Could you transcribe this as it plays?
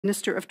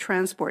Minister of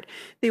Transport.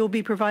 They will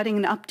be providing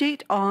an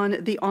update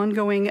on the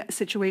ongoing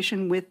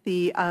situation with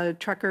the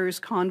truckers'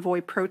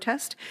 convoy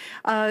protest.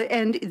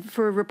 And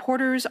for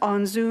reporters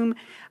on Zoom,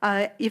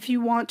 if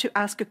you want to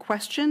ask a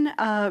question,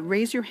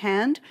 raise your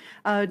hand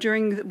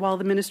while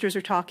the ministers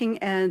are talking,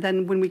 and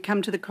then when we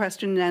come to the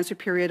question and answer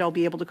period, I'll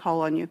be able to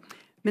call on you.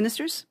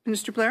 Ministers,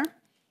 Minister Blair.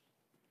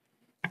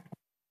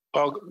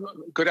 Well,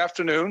 good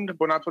afternoon.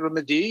 Bon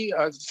après-midi.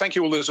 Thank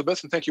you,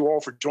 Elizabeth, and thank you all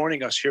for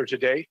joining us here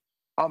today.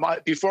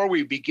 Before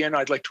we begin,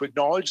 I'd like to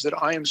acknowledge that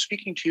I am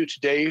speaking to you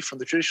today from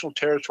the traditional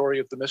territory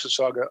of the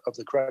Mississauga of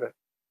the Credit.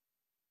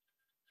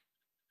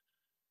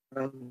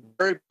 I'm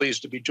very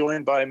pleased to be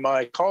joined by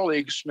my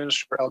colleagues,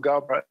 Minister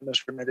Alghabra and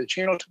Mr.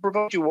 Mendicino, to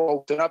provide you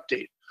all with an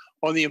update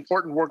on the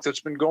important work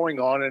that's been going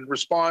on in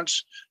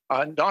response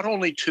not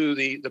only to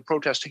the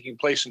protest taking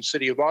place in the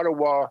city of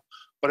Ottawa,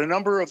 but a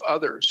number of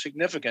other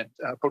significant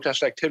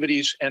protest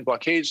activities and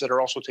blockades that are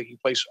also taking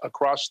place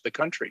across the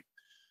country.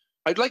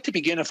 I'd like to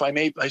begin, if I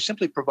may, by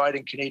simply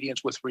providing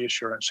Canadians with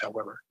reassurance,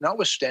 however,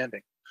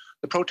 notwithstanding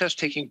the protest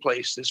taking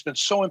place that's been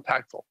so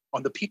impactful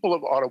on the people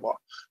of Ottawa,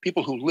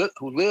 people who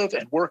live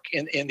and work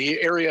in the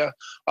area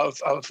of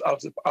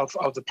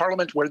the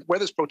Parliament where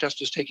this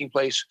protest is taking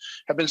place,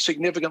 have been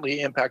significantly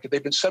impacted.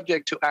 They've been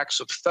subject to acts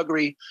of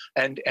thuggery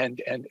and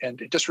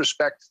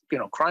disrespect.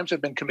 Crimes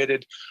have been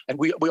committed, and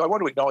I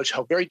want to acknowledge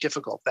how very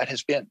difficult that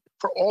has been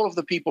for all of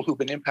the people who've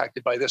been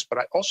impacted by this. But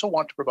I also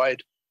want to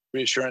provide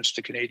reassurance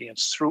to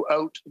Canadians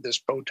throughout this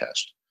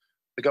protest.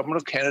 The Government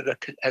of Canada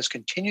has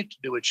continued to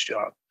do its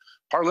job.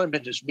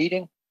 Parliament is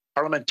meeting.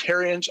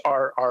 Parliamentarians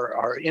are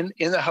in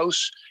the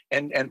House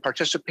and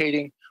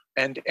participating.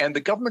 And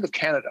the Government of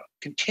Canada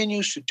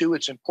continues to do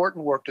its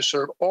important work to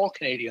serve all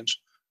Canadians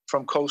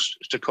from coast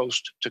to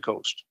coast to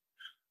coast.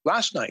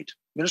 Last night,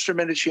 Minister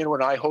Mendicino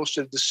and I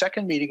hosted the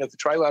second meeting of the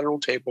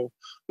Trilateral Table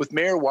with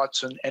Mayor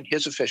Watson and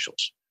his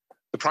officials.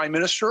 The Prime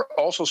Minister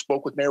also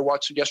spoke with Mayor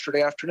Watson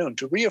yesterday afternoon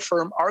to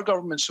reaffirm our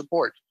government's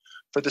support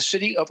for the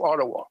City of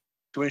Ottawa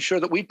to ensure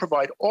that we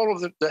provide all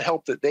of the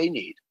help that they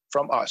need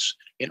from us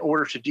in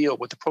order to deal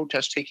with the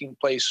protests taking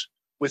place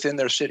within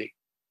their city.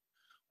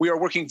 We are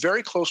working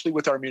very closely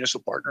with our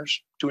municipal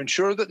partners to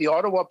ensure that the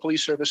Ottawa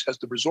Police Service has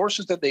the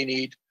resources that they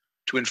need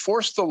to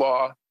enforce the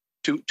law,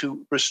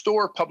 to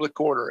restore public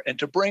order, and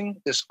to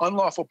bring this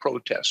unlawful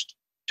protest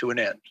to an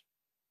end.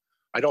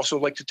 I'd also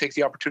like to take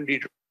the opportunity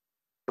to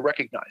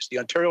recognize the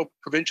Ontario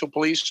Provincial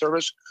Police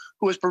Service,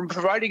 who has been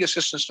providing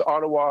assistance to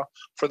Ottawa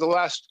for the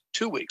last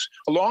 2 weeks,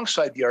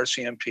 alongside the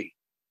RCMP.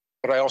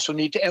 But I also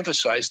need to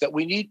emphasize that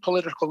we need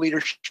political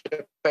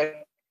leadership of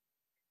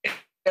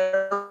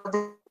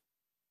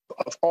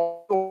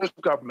all levels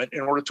of government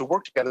in order to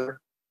work together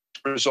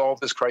to resolve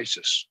this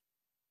crisis.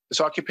 This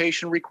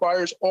occupation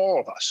requires all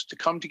of us to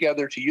come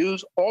together to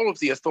use all of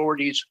the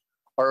authorities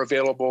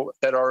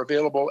that are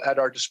available at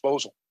our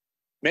disposal.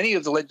 Many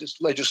of the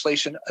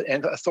legislation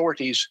and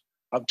authorities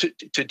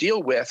to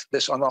deal with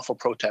this unlawful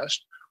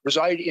protest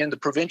reside in the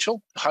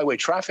Provincial Highway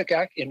Traffic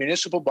Act, in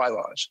municipal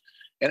bylaws.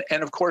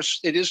 And of course,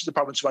 it is the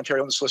province of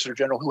Ontario and the Solicitor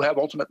General who have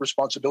ultimate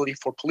responsibility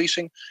for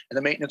policing and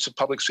the maintenance of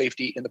public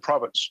safety in the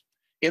province.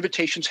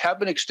 Invitations have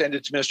been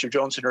extended to Minister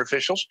Jones and her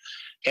officials,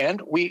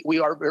 and we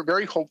are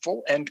very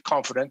hopeful and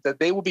confident that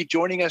they will be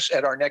joining us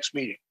at our next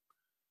meeting.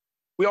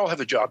 We all have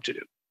a job to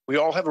do. We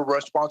all have a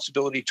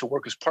responsibility to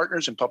work as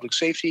partners in public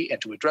safety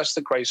and to address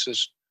the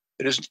crisis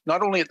that is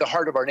not only at the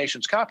heart of our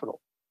nation's capital,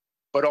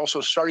 but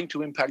also starting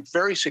to impact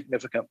very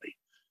significantly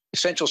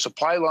essential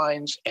supply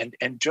lines and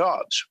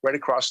jobs right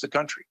across the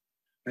country.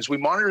 As we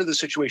monitor the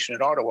situation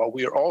in Ottawa,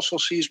 we are also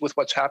seized with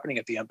what's happening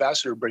at the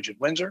Ambassador Bridge in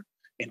Windsor,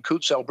 in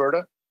Coutts,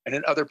 Alberta, and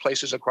in other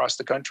places across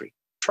the country.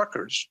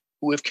 Truckers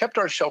who have kept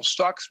our shelves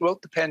stocked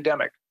throughout the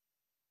pandemic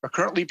are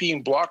currently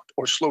being blocked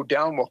or slowed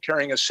down while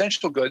carrying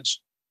essential goods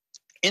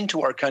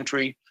into our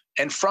country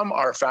and from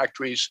our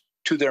factories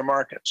to their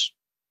markets.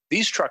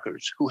 These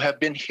truckers, who have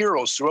been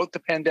heroes throughout the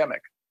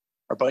pandemic,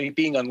 are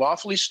being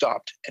unlawfully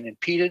stopped and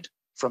impeded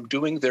from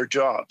doing their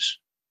jobs.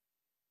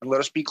 And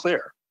let us be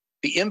clear,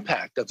 the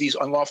impact of these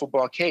unlawful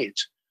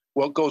blockades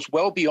goes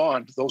well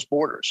beyond those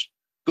borders.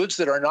 Goods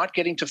that are not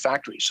getting to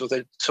factories, so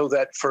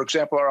that, for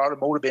example, our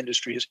automotive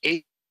industry is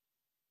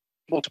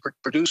able to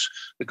produce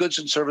the goods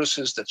and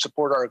services that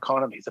support our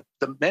economy.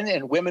 The men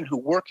and women who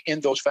work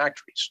in those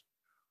factories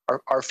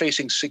are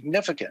facing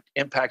significant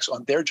impacts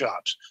on their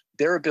jobs,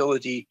 their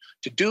ability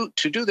to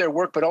do their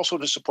work, but also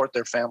to support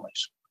their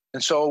families.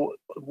 And so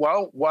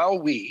while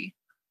we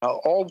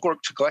all work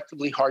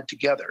collectively hard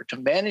together to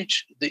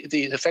manage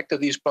the effect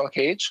of these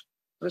blockades,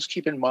 let's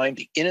keep in mind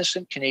the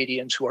innocent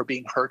Canadians who are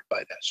being hurt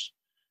by this.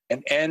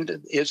 And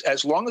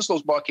as long as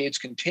those blockades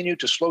continue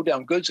to slow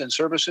down goods and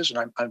services,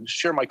 and I'm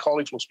sure my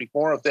colleagues will speak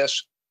more of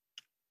this,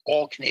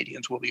 all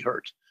Canadians will be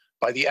hurt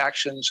by the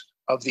actions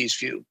of these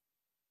few.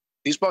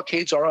 These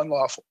blockades are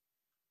unlawful.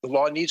 The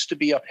law needs to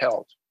be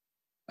upheld.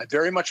 I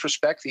very much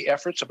respect the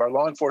efforts of our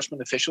law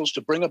enforcement officials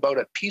to bring about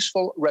a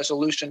peaceful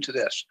resolution to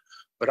this.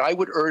 But I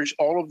would urge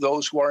all of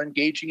those who are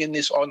engaging in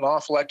this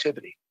unlawful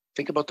activity,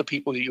 think about the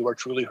people that you are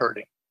truly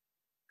hurting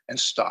and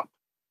stop.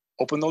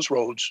 open those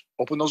roads,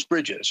 open those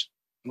bridges,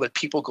 and let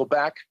people go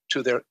back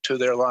to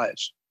their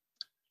lives.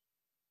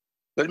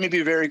 Let me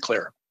be very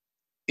clear.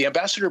 The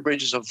Ambassador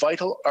Bridge is a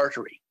vital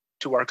artery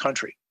to our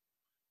country,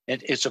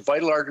 and it's a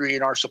vital artery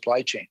in our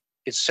supply chain.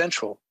 It's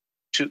central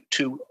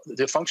to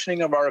the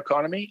functioning of our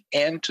economy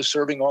and to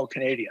serving all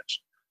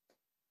Canadians.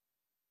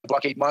 The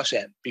blockade must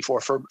end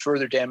before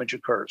further damage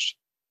occurs.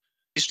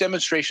 These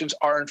demonstrations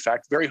are, in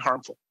fact, very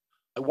harmful.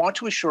 I want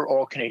to assure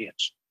all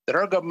Canadians that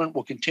our government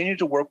will continue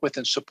to work with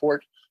and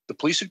support the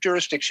police of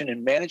jurisdiction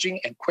in managing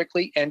and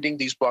quickly ending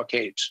these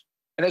blockades.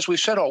 And as we've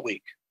said all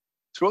week,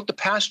 throughout the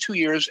past 2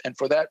 years, and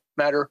for that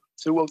matter,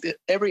 throughout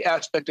every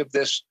aspect of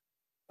this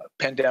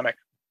pandemic,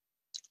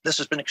 this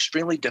has been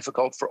extremely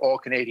difficult for all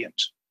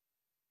Canadians.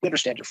 We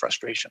understand your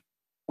frustration.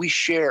 We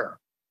share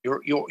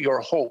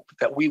your hope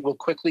that we will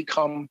quickly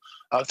come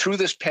through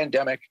this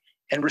pandemic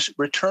and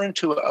return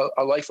to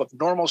a life of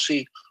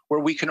normalcy where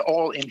we can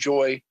all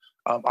enjoy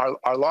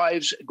our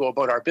lives, go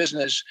about our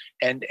business,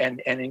 and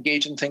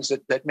engage in things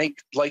that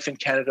make life in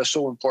Canada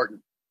so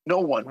important. No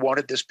one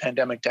wanted this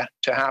pandemic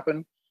to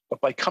happen, but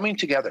by coming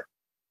together,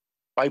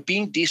 by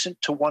being decent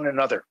to one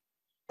another,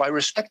 by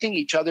respecting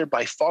each other,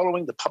 by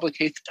following the public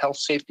health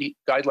safety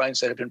guidelines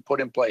that have been put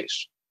in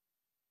place,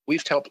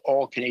 we've helped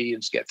all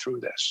Canadians get through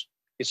this.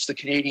 It's the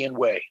Canadian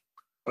way.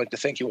 I'd like to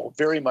thank you all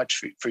very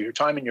much for your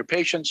time and your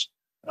patience.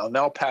 And I'll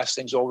now pass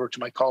things over to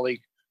my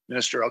colleague,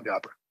 Minister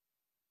Alghabra.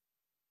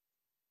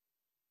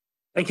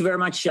 Thank you very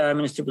much,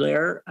 Minister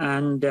Blair.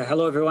 And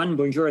hello, everyone.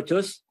 Bonjour à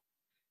tous.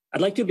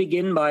 I'd like to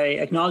begin by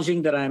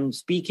acknowledging that I'm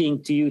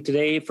speaking to you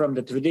today from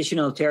the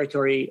traditional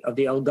territory of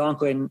the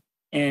Algonquin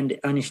and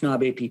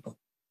Anishinaabe people.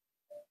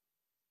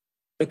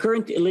 The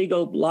current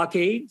illegal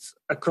blockades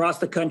across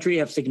the country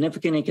have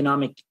significant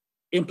economic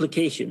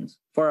implications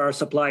for our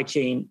supply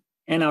chain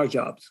and our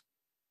jobs.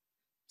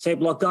 These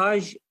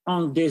blockades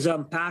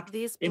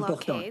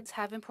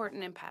have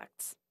important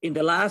impacts. In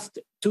the last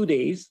 2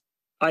 days,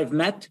 I've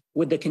met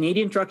with the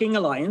Canadian Trucking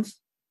Alliance,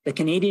 the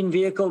Canadian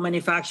Vehicle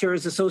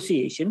Manufacturers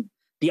Association,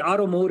 the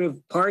Automotive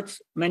Parts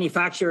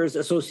Manufacturers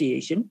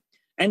Association,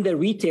 and the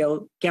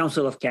Retail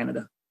Council of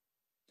Canada.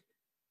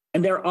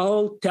 And they're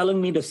all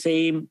telling me the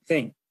same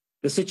thing.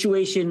 The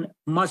situation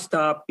must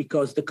stop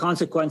because the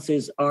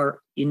consequences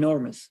are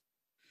enormous.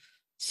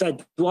 Ça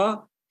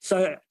doit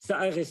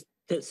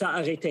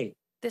s'arrêter.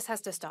 This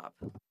has to stop.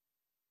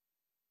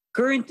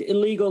 Current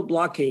illegal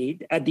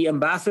blockade at the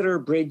Ambassador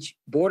Bridge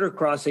border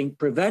crossing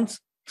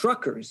prevents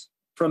truckers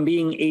from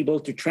being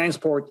able to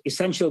transport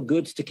essential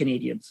goods to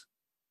Canadians.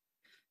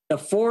 The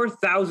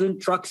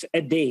 4,000 trucks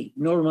a day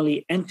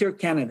normally enter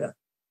Canada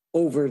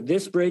over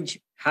this bridge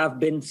have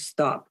been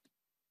stopped.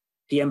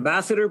 The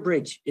Ambassador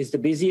Bridge is the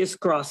busiest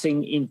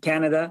crossing in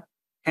Canada,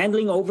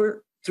 handling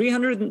over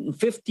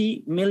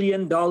 $350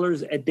 million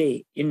a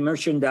day in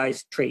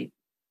merchandise trade.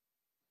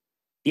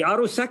 The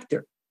auto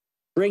sector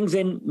brings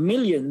in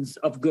millions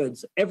of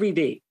goods every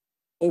day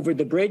over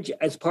the bridge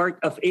as part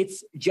of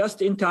its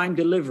just-in-time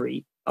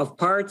delivery of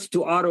parts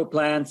to auto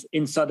plants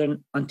in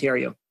Southern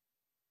Ontario.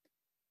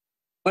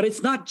 But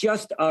it's not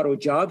just auto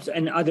jobs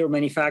and other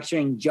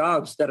manufacturing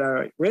jobs that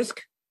are at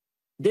risk.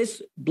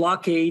 This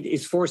blockade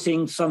is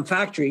forcing some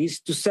factories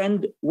to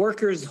send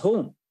workers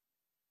home.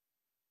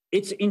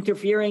 It's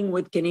interfering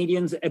with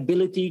Canadians'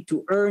 ability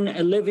to earn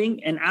a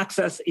living and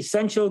access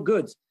essential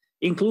goods,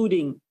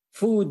 including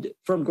food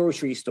from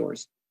grocery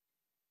stores.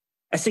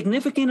 A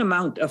significant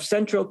amount of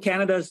Central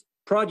Canada's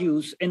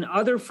produce and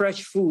other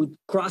fresh food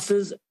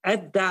crosses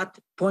at that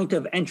point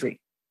of entry.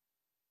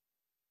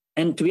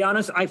 And to be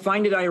honest, I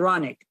find it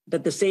ironic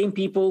that the same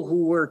people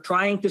who were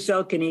trying to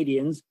sell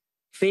Canadians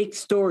fake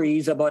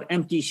stories about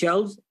empty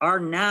shelves are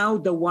now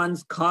the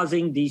ones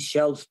causing these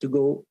shelves to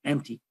go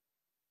empty.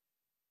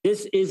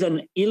 This is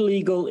an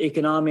illegal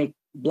economic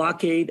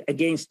blockade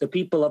against the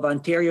people of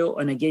Ontario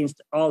and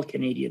against all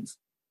Canadians.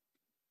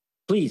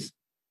 Please,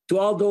 to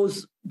all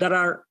those that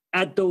are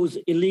at those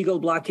illegal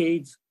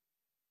blockades,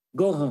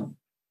 go home.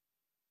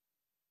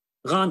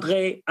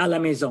 Rentrez à la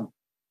maison.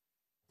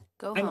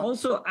 I'm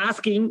also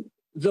asking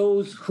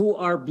those who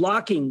are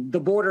blocking the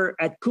border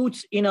at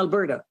Coutts in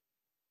Alberta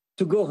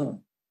to go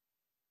home.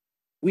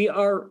 We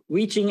are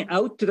reaching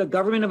out to the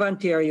government of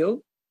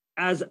Ontario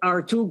as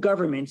our two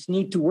governments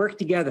need to work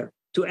together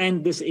to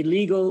end this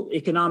illegal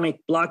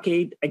economic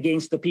blockade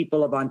against the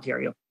people of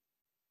Ontario.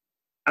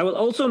 I will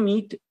also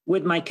meet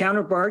with my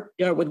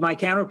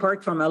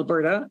counterpart from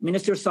Alberta,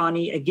 Minister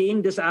Sawhney,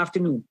 again this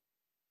afternoon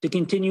to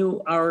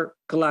continue our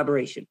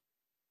collaboration.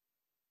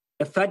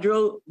 The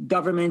federal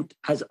government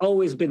has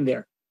always been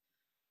there,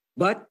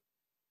 but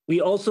we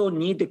also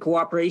need the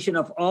cooperation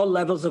of all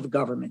levels of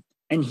government.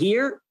 And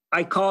here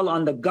I call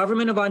on the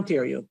government of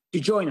Ontario to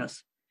join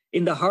us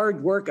in the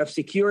hard work of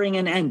securing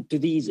an end to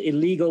these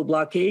illegal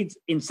blockades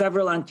in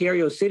several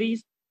Ontario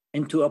cities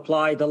and to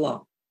apply the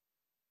law.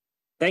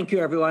 Thank you,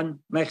 everyone.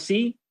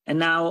 Merci. And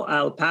now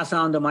I'll pass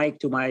on the mic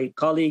to my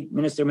colleague,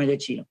 Minister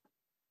Medicino.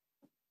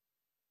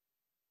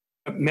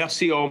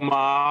 Merci,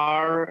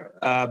 Omar.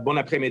 Bon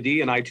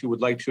après-midi, and I too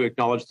would like to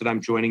acknowledge that I'm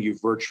joining you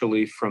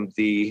virtually from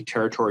the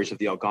territories of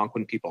the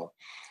Algonquin people.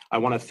 I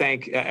want to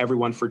thank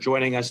everyone for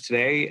joining us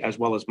today, as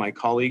well as my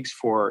colleagues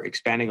for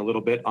expanding a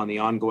little bit on the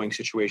ongoing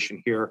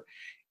situation here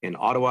in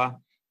Ottawa,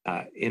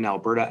 in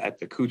Alberta at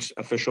the Coutts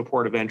official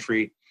port of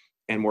entry,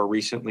 and more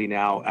recently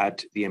now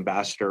at the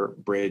Ambassador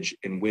Bridge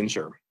in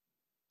Windsor.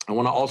 I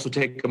want to also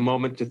take a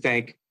moment to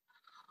thank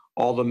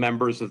all the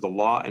members of the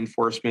law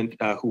enforcement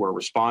who are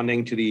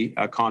responding to the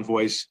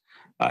convoys,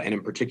 and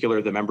in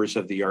particular the members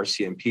of the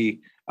RCMP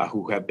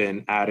who have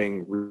been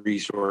adding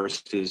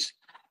resources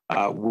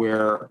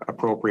where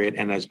appropriate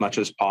and as much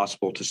as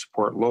possible to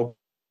support local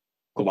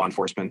law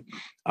enforcement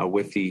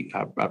with the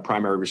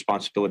primary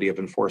responsibility of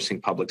enforcing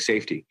public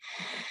safety.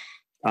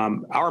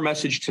 Our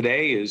message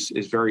today is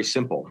very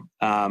simple,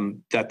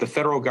 that the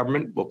federal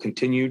government will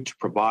continue to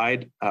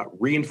provide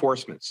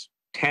reinforcements,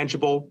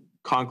 tangible,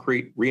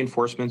 concrete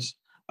reinforcements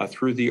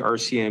through the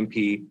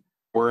RCMP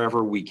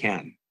wherever we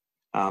can.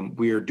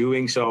 We are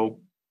doing so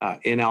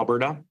in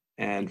Alberta,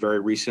 and very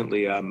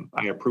recently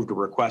I approved a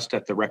request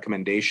at the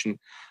recommendation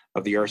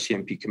of the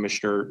RCMP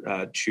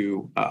Commissioner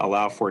to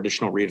allow for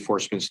additional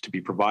reinforcements to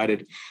be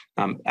provided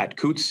at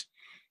Coutts.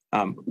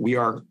 We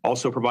are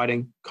also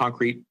providing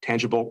concrete,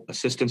 tangible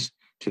assistance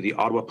to the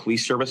Ottawa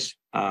Police Service,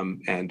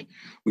 and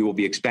we will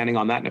be expanding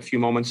on that in a few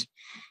moments.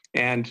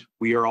 And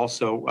we are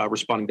also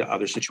responding to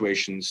other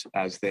situations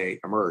as they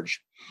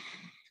emerge.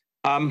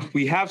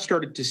 We have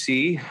started to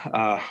see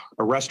a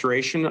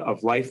restoration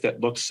of life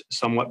that looks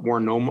somewhat more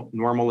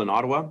normal in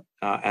Ottawa,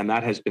 and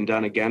that has been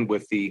done again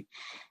with the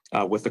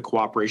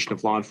cooperation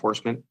of law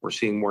enforcement. We're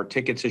seeing more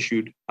tickets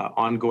issued,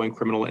 ongoing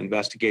criminal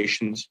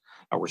investigations.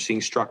 We're seeing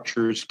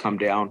structures come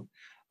down.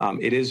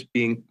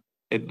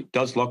 It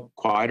does look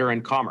quieter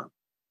and calmer.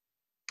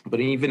 But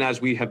even as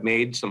we have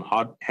made some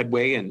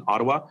headway in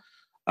Ottawa,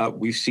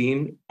 we've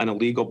seen an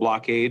illegal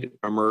blockade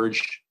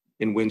emerge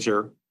in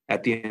Windsor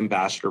at the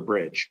Ambassador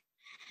Bridge.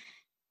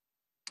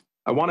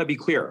 I want to be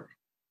clear.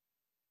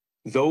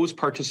 Those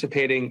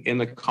participating in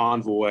the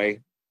convoy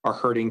are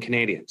hurting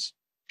Canadians.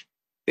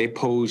 They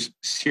pose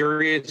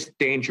serious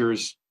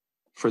dangers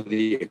for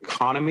the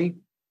economy,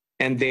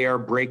 and they are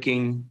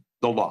breaking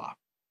the law.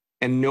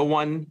 And no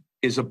one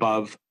is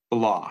above the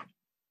law.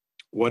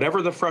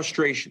 Whatever the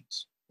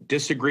frustrations,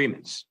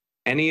 disagreements,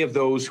 any of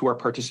those who are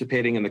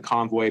participating in the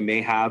convoy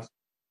may have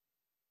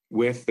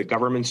with the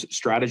government's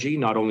strategy,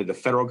 not only the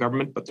federal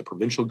government, but the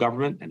provincial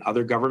government and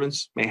other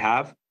governments may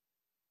have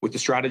with the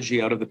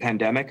strategy out of the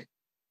pandemic,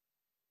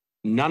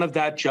 none of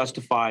that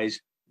justifies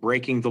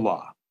breaking the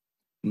law.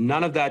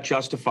 None of that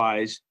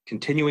justifies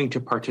continuing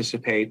to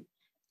participate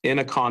in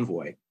a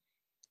convoy,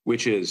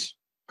 which is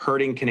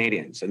hurting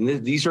Canadians.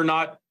 And these are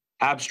not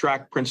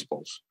abstract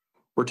principles.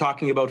 We're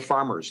talking about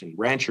farmers and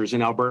ranchers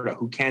in Alberta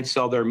who can't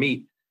sell their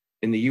meat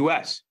in the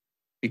US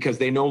because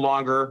they no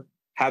longer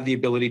have the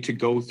ability to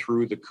go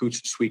through the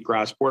Coutts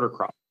Sweetgrass border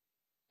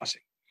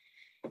crossing.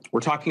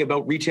 We're talking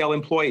about retail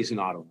employees in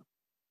Ottawa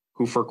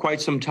who for quite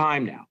some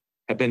time now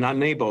have been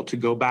unable to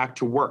go back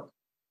to work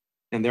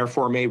and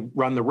therefore may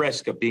run the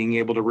risk of being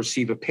able to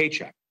receive a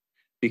paycheck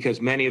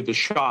because many of the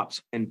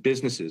shops and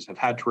businesses have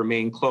had to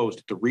remain closed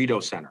at the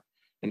Rideau Centre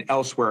and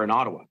elsewhere in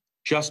Ottawa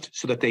just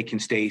so that they can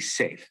stay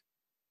safe.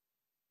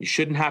 You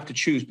shouldn't have to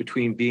choose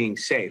between being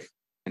safe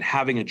and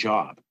having a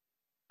job.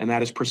 And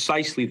that is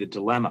precisely the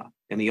dilemma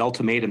and the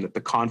ultimatum that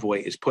the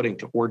convoy is putting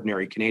to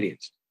ordinary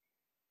Canadians.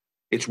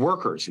 It's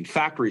workers in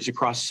factories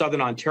across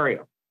Southern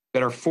Ontario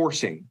that are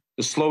forcing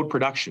the slowed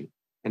production.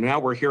 And now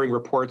we're hearing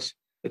reports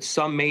that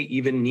some may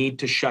even need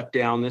to shut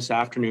down this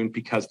afternoon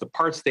because the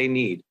parts they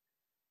need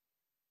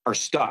are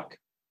stuck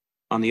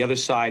on the other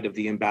side of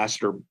the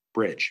Ambassador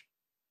Bridge.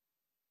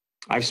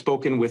 I've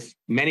spoken with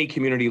many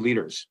community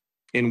leaders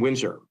in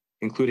Windsor,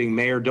 including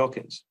Mayor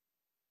Dilkins,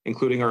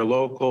 including our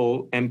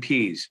local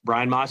MPs,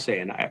 Brian Massey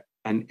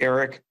and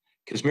Eric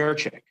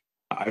Kazmierczyk.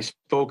 I've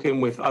spoken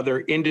with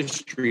other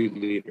industry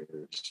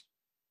leaders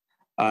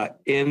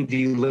in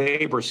the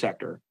labor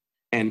sector,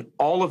 and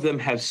all of them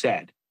have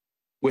said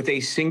with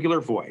a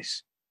singular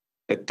voice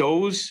that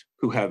those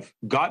who have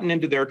gotten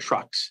into their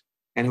trucks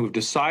and who have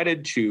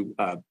decided to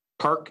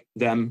park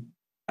them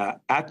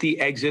at the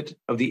exit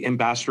of the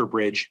Ambassador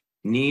Bridge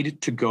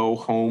need to go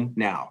home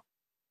now.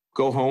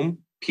 Go home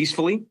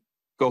peacefully,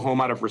 go home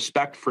out of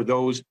respect for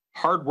those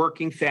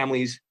hardworking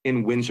families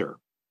in Windsor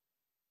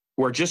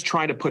who are just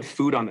trying to put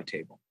food on the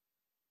table,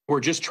 who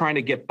are just trying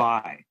to get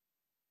by,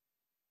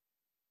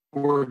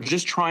 who are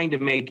just trying to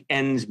make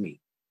ends meet.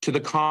 To the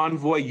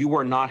convoy, you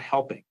are not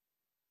helping.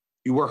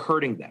 You are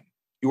hurting them.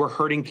 You are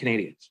hurting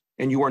Canadians,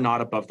 and you are not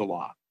above the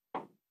law.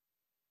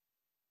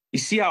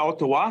 Ici à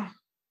Ottawa,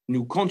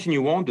 nous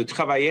continuons de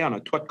travailler en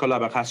étroite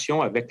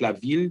collaboration avec la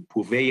ville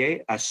pour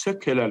veiller à ce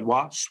que la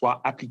loi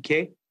soit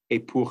appliquée et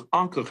pour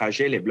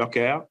encourager les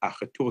bloqueurs à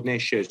retourner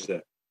chez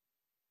eux.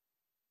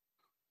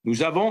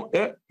 Nous avons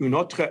eu une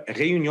autre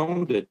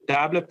réunion de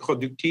table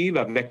productive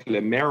avec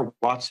le maire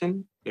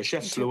Watson le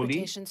chef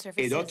Slowly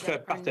et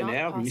d'autres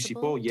partenaires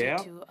municipaux hier,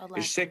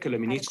 et je sais que le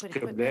ministre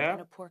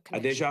Blair a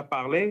déjà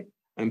parlé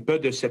un peu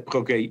de ce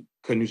progrès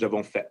que nous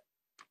avons fait.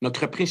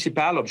 Notre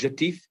principal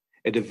objectif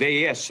est de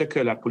veiller à ce que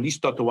la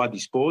police d'Ottawa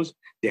dispose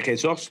des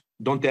ressources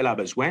dont elle a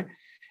besoin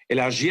et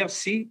la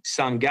GRC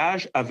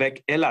s'engage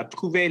avec elle à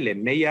trouver les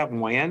meilleurs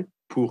moyens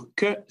pour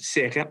que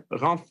ces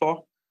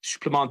renforts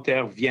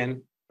supplémentaires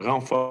viennent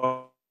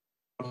renforcer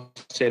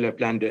le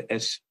plan de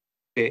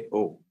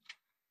SPO.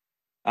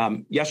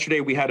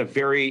 Yesterday, we had a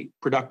very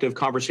productive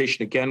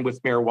conversation again with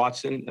Mayor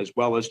Watson as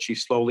well as Chief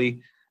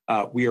Slowly.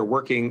 We are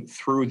working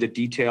through the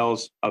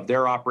details of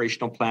their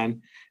operational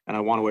plan, and I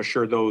want to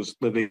assure those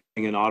living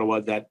in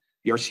Ottawa that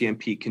the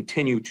RCMP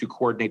continue to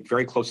coordinate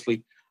very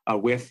closely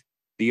with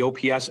the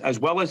OPS as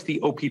well as the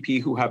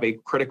OPP, who have a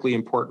critically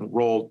important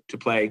role to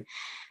play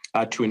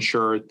to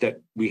ensure that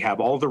we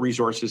have all the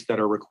resources that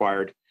are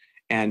required.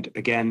 And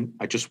again,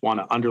 I just want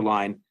to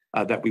underline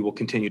that we will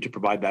continue to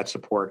provide that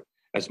support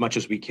as much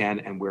as we can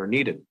and where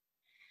needed.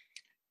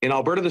 In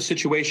Alberta, the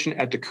situation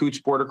at the Coutts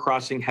border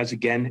crossing has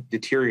again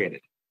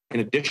deteriorated. In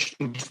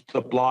addition to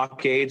the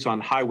blockades on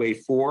Highway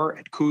 4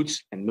 at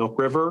Coutts and Milk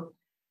River,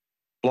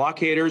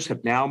 blockaders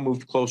have now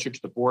moved closer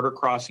to the border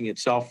crossing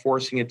itself,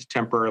 forcing it to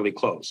temporarily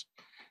close.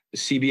 The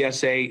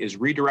CBSA is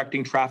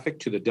redirecting traffic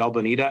to the Del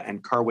Bonita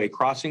and Carway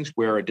crossings,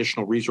 where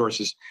additional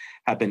resources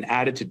have been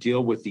added to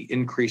deal with the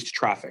increased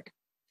traffic.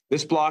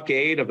 This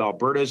blockade of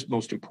Alberta's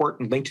most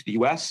important link to the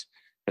U.S.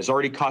 has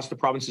already cost the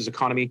province's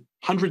economy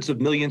hundreds of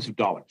millions of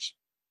dollars.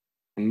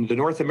 And the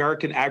North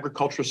American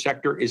agricultural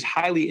sector is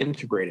highly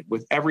integrated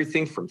with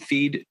everything from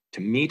feed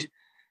to meat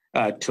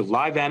to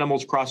live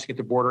animals crossing at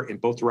the border in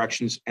both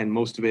directions, and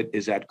most of it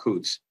is at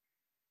Coutts.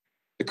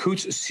 The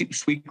Coutts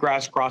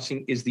Sweetgrass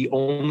crossing is the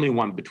only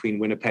one between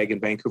Winnipeg and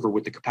Vancouver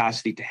with the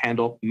capacity to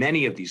handle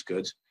many of these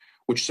goods,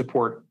 which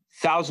support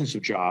thousands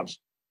of jobs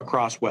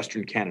across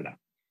Western Canada.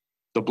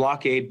 The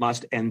blockade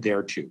must end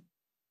there too.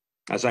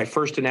 As I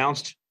first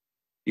announced,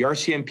 the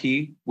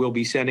RCMP will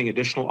be sending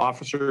additional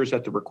officers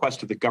at the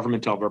request of the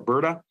Government of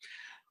Alberta.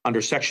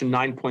 Under Section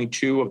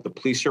 9.2 of the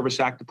Police Service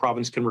Act, the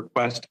province can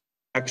request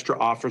extra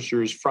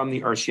officers from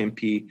the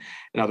RCMP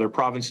and other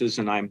provinces,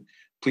 and I'm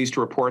pleased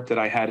to report that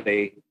I had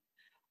a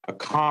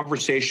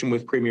conversation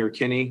with Premier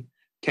Kenny,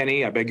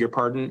 I beg your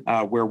pardon,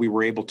 where we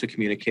were able to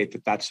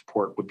communicate that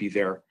support would be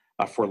there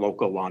for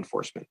local law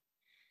enforcement.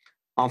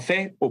 En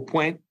fait, au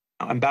point,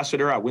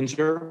 ambassadeur à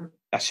Windsor,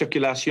 la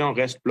circulation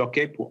reste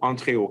bloquée pour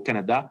entrer au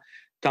Canada,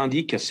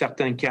 tandis que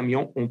certains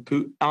camions ont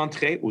pu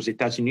entrer aux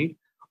États-Unis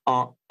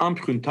en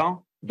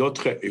empruntant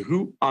d'autres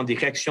rues en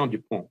direction du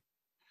pont.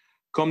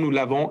 Comme nous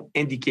l'avons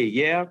indiqué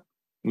hier,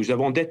 nous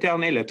avons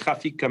détourné le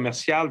trafic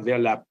commercial vers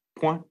la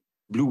pointe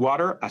Blue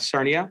Water à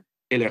Sarnia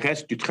et le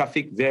reste du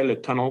trafic vers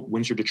le tunnel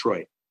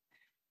Windsor-Detroit.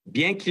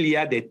 Bien qu'il y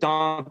ait des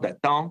temps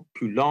d'attente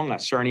plus longs à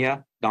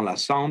Sarnia, dans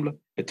l'ensemble,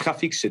 le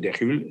trafic se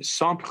déroule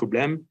sans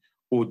problème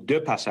aux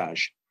deux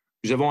passages.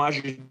 Nous avons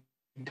ajouté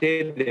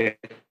des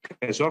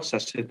ressources à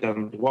cet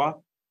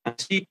endroit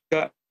ainsi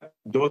que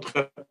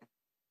d'autres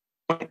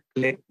points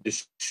clés du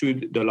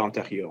sud de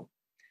l'Ontario.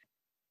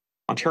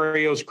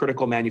 Ontario's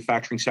critical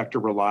manufacturing sector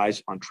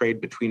relies on trade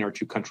between our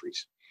two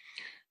countries.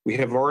 We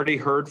have already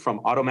heard from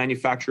auto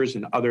manufacturers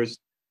and others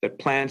that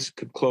plants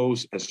could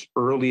close as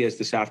early as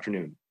this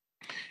afternoon.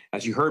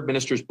 As you heard,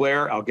 Ministers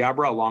Blair,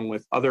 Alghabra, along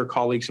with other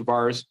colleagues of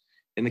ours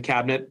in the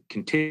cabinet,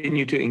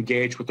 continue to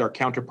engage with our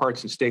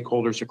counterparts and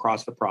stakeholders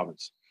across the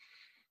province.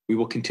 We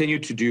will continue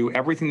to do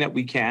everything that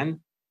we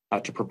can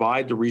to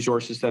provide the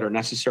resources that are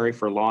necessary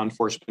for law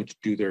enforcement to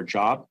do their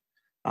job.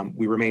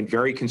 We remain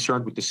very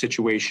concerned with the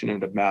situation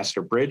at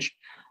Ambassador Bridge,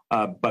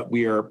 but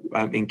we are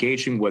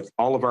engaging with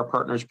all of our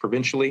partners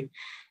provincially.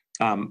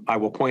 I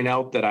will point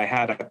out that I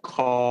had a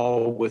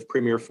call with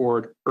Premier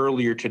Ford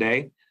earlier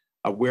today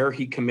where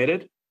he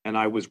committed, and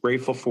I was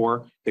grateful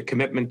for the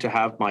commitment to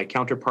have my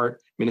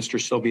counterpart, Minister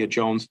Sylvia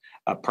Jones,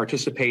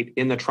 participate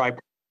in the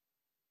tripartite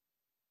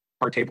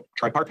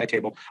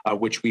table,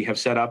 which we have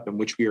set up and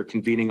which we are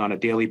convening on a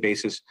daily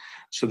basis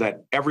so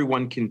that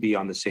everyone can be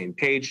on the same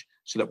page,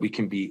 so that we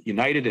can be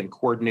united and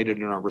coordinated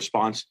in our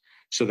response,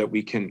 so that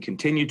we can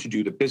continue to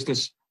do the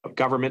business of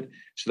government,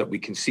 so that we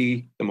can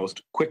see the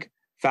most quick,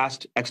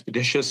 fast,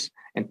 expeditious,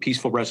 and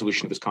peaceful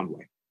resolution of this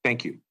convoy.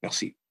 Thank you.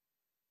 Merci.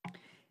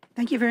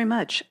 Thank you very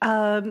much.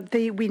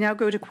 We now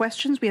go to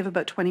questions. We have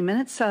about 20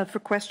 minutes for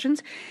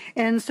questions.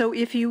 And so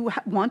if you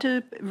want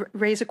to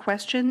raise a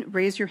question,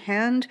 raise your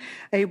hand.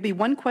 It will be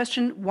one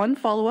question, one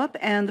follow-up,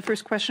 and the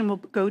first question will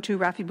go to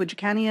Rafi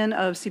Boudjikanian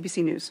of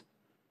CBC News.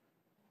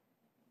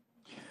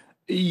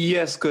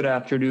 Yes, good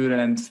afternoon,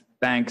 and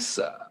thanks.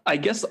 I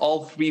guess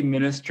all three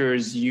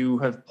ministers, you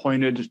have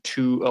pointed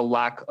to a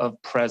lack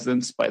of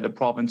presence by the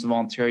province of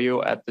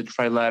Ontario at the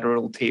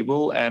trilateral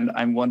table, and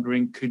I'm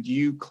wondering, could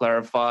you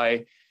clarify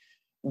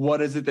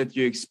what is it that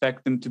you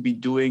expect them to be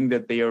doing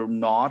that they are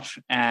not,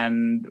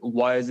 and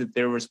why is it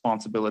their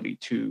responsibility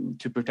to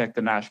protect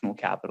the national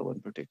capital in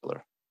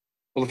particular?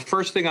 Well, the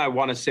first thing I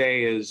want to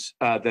say is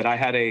that I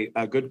had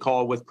a good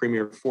call with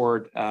Premier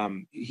Ford.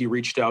 He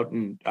reached out,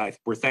 and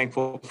we're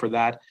thankful for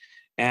that.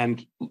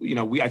 And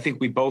I think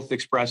we both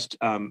expressed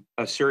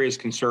a serious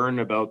concern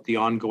about the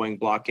ongoing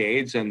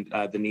blockades and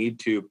the need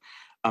to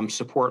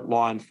support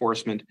law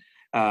enforcement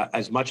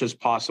as much as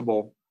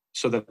possible,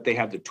 so that they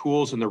have the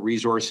tools and the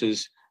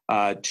resources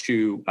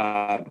to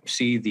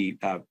see the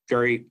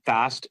very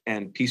fast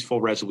and peaceful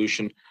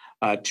resolution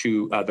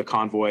to the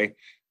convoy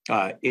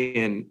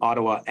in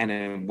Ottawa and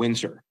in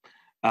Windsor.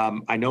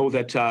 I know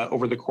that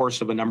over the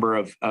course of a number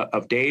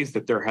of days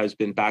that there has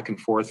been back and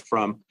forth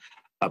from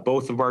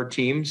both of our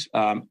teams.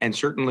 And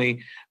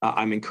certainly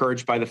I'm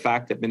encouraged by the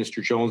fact that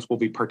Minister Jones will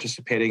be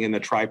participating in the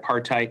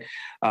tripartite,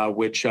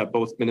 which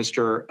both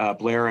Minister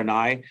Blair and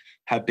I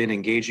have been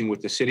engaging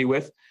with the city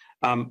with.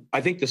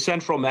 I think the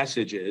central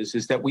message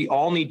is that we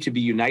all need to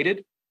be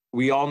united.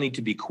 We all need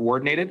to be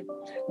coordinated.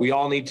 We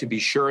all need to be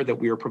sure that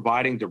we are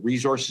providing the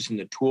resources and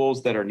the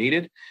tools that are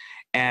needed.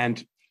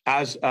 And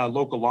as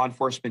local law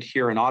enforcement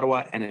here in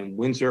Ottawa and in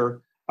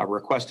Windsor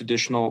request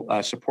additional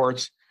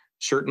supports,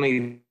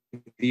 certainly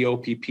the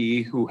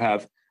OPP who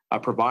have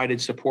provided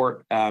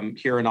support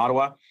here in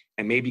Ottawa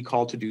and may be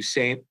called to do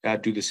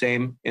the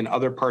same in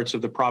other parts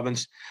of the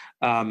province.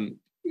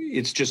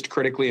 It's just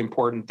critically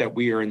important that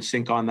we are in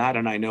sync on that.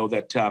 And I know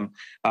that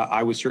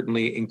I was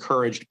certainly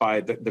encouraged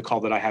by the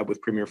call that I had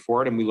with Premier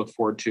Ford, and we look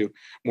forward to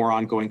more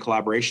ongoing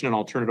collaboration. And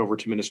I'll turn it over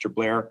to Minister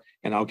Blair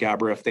and Al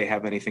Gabra if they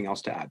have anything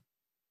else to add.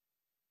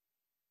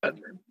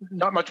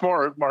 Not much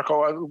more,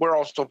 Marco. We're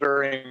also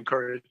very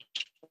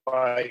encouraged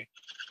by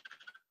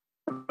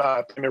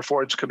Premier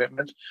Ford's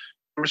commitment.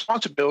 The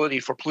responsibility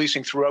for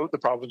policing throughout the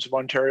province of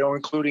Ontario,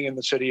 including in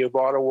the city of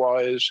Ottawa,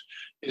 is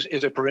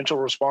a provincial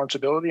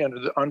responsibility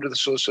under the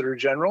Solicitor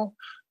General.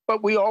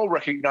 But we all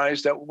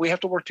recognize that we have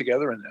to work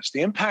together in this.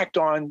 The impact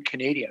on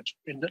Canadians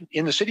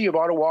in the city of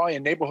Ottawa,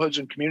 in neighborhoods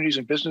and communities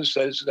and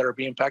businesses that are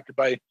being impacted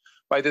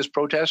by this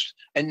protest,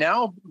 and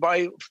now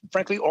by,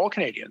 frankly, all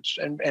Canadians,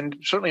 and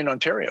certainly in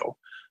Ontario.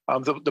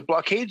 The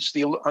blockades,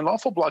 the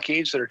unlawful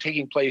blockades that are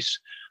taking place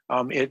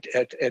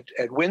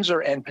at Windsor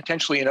and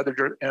potentially in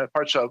other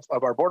parts of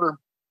our border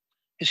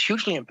is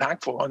hugely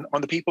impactful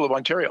on the people of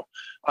Ontario.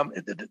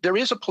 There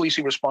is a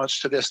policing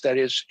response to this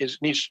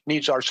that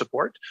needs our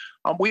support.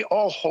 We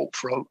all hope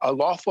for a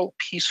lawful,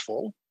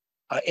 peaceful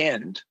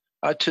end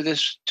to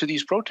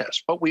these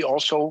protests, but we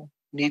also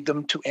need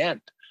them to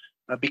end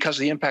because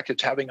of the impact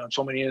it's having on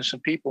so many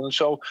innocent people. And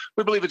so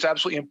we believe it's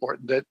absolutely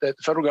important that the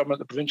federal government,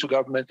 the provincial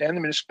government, and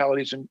the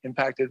municipalities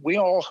impacted, we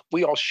all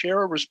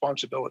share a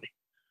responsibility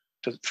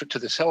to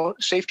the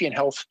safety and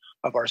health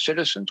of our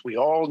citizens. We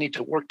all need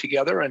to work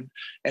together, and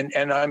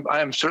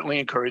I'm certainly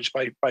encouraged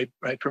by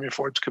Premier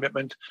Ford's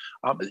commitment.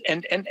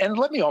 And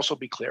let me also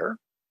be clear: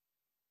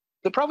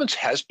 the province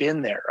has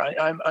been there.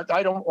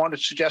 I don't want to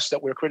suggest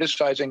that we're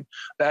criticizing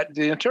that.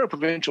 The Ontario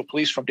Provincial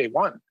Police from day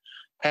one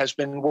has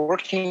been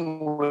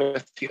working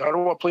with the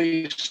Ottawa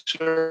Police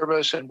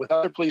Service and with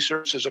other police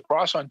services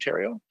across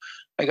Ontario.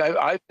 Like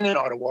I've been in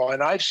Ottawa,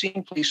 and I've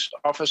seen police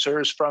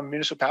officers from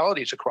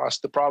municipalities across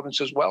the province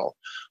as well,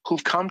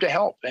 who've come to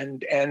help,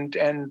 and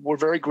we're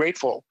very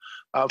grateful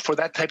for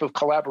that type of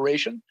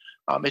collaboration.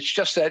 It's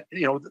just that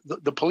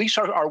the police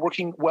are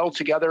working well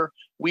together.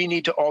 We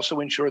need to also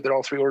ensure that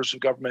all three orders of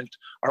government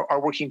are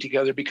working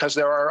together, because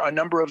there are a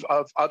number of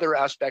other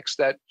aspects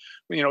that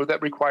that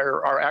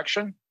require our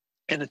action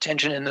and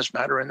attention in this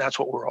matter, and that's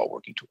what we're all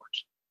working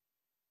towards.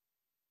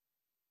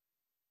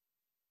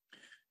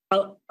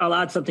 I'll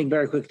add something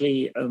very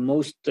quickly.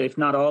 Most, if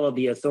not all, of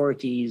the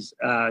authorities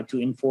to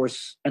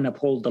enforce and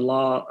uphold the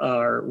law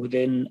are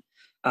within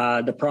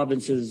the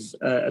province's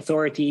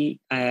authority.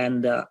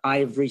 And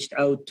I've reached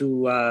out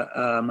to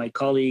my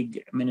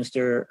colleague,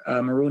 Minister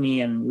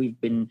Maroney, and we've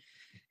been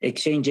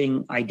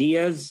exchanging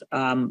ideas.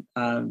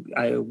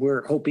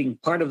 We're hoping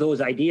part of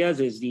those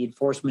ideas is the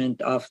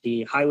enforcement of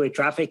the Highway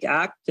Traffic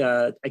Act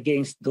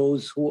against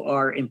those who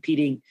are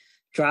impeding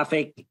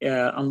traffic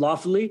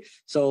unlawfully.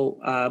 So,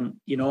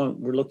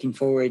 we're looking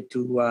forward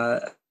to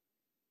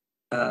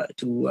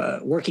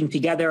working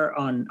together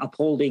on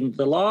upholding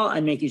the law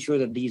and making sure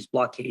that these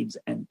blockades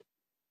end.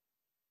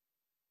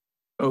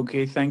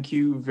 Okay, thank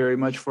you very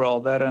much for all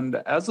that. And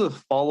as a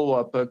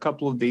follow-up, a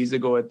couple of days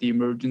ago at the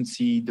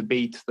emergency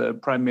debate, the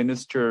Prime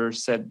Minister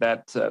said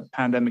that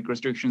pandemic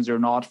restrictions are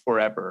not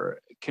forever.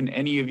 Can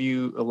any of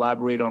you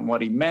elaborate on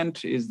what he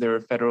meant? Is there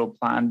a federal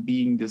plan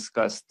being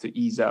discussed to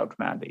ease out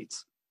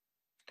mandates?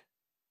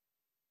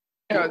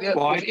 Yeah.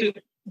 Well,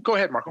 go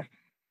ahead, Marco.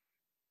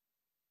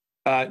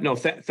 No,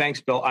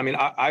 thanks, Bill. I mean,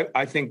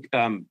 I think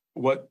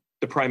what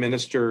the Prime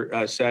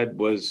Minister said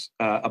was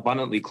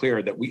abundantly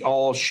clear, that we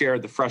all share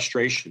the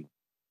frustration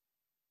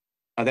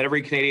that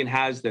every Canadian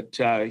has,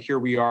 that here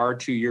we are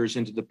 2 years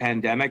into the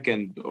pandemic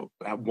and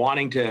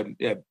wanting to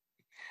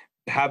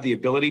have the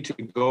ability to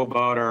go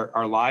about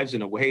our lives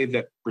in a way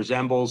that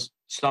resembles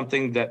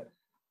something that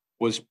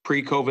was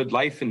pre-COVID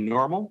life and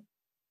normal.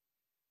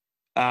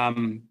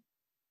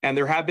 And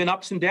there have been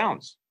ups and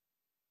downs.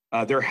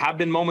 There have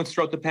been moments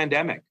throughout the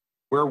pandemic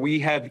where we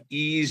have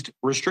eased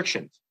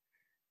restrictions.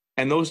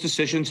 And those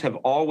decisions have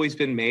always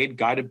been made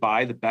guided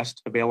by the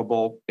best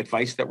available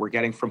advice that we're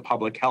getting from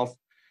public health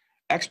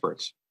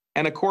experts.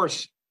 And of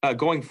course,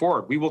 going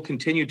forward, we will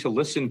continue to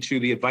listen to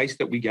the advice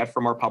that we get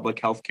from our public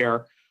health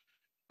care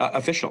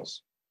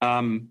officials.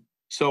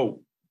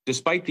 So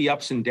despite the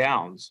ups and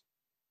downs,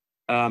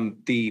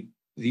 the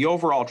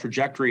overall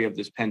trajectory of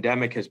this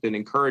pandemic has been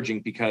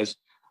encouraging because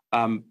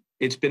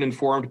it's been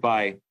informed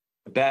by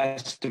the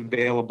best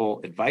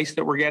available advice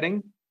that we're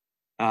getting,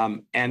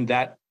 and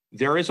that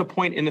there is a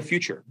point in the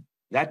future.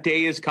 That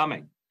day is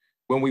coming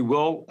when we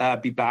will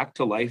be back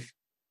to life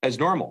as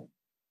normal.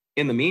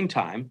 In the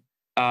meantime,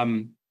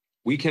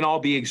 we can all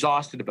be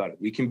exhausted about it.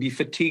 We can be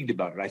fatigued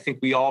about it. I think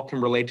we all can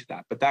relate to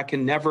that, but that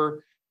can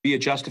never be a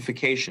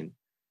justification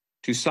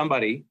to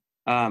somebody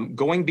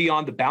going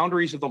beyond the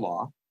boundaries of the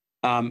law,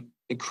 and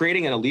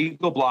creating an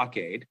illegal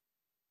blockade,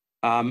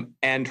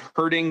 and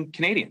hurting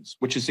Canadians,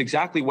 which is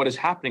exactly what is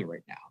happening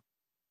right now.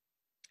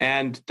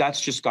 And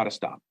that's just got to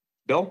stop.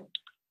 Bill?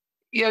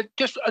 Yeah,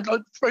 just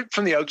right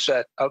from the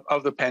outset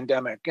of the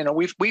pandemic,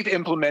 we've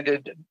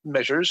implemented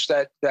measures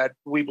that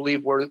we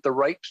believe were the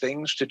right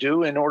things to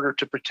do in order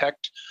to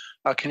protect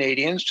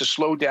Canadians, to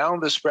slow down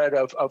the spread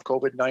of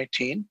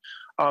COVID-19.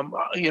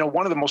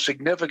 One of the most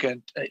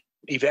significant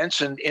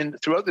events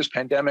throughout this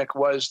pandemic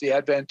was the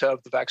advent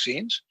of the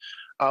vaccines.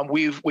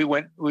 We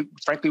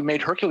frankly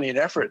made Herculean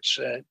efforts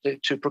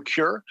to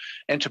procure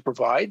and to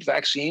provide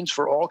vaccines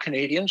for all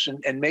Canadians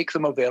and make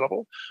them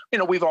available.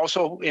 We've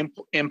also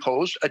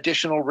imposed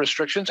additional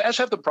restrictions, as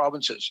have the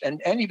provinces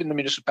and even the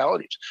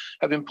municipalities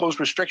have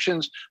imposed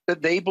restrictions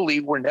that they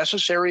believe were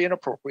necessary and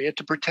appropriate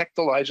to protect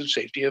the lives and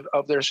safety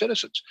of their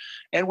citizens.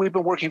 And we've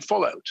been working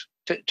full out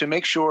to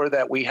make sure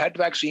that we had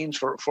vaccines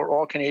for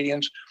all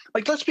Canadians.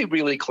 Let's be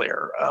really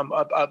clear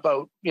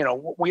about,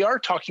 we are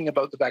talking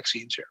about the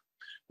vaccines here.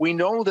 We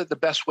know that the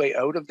best way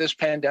out of this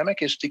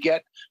pandemic is to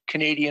get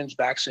Canadians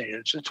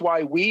vaccinated. So it's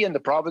why we in the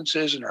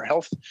provinces and our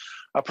health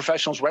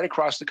professionals right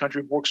across the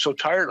country work so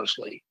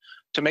tirelessly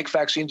to make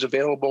vaccines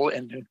available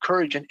and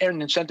encourage and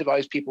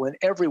incentivize people in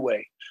every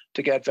way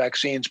to get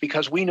vaccines,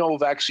 because we know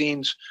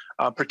vaccines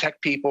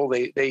protect people.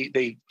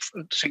 They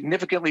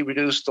significantly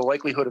reduce the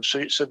likelihood of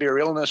severe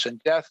illness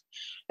and death.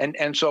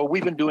 And so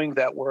we've been doing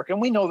that work. And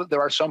we know that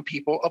there are some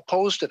people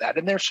opposed to that,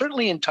 and they're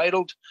certainly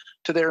entitled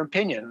to their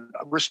opinion.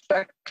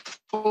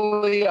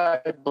 Respectfully, I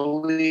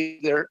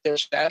believe they're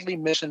sadly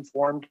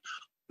misinformed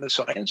on the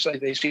science.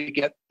 They seem to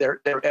get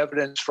their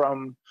evidence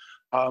from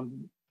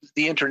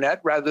the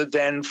internet rather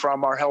than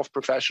from our health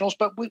professionals.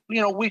 But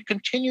we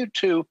continue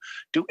to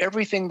do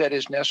everything that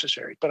is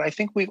necessary. But I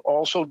think we've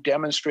also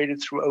demonstrated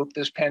throughout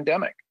this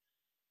pandemic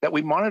that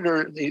we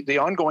monitor the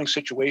ongoing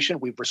situation.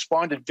 We've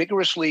responded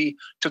vigorously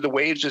to the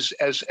waves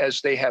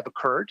as they have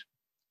occurred,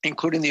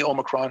 including the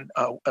Omicron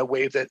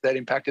wave that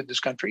impacted this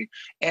country,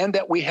 and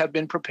that we have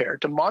been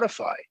prepared to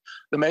modify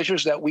the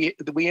measures that we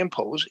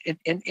impose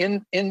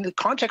in the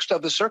context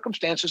of the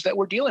circumstances that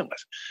we're dealing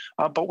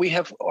with. But we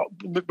have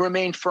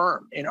remained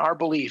firm in our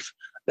belief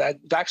that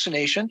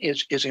vaccination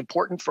is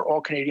important for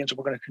all Canadians, and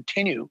we're going to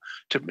continue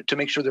to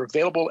make sure they're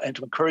available and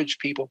to encourage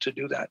people to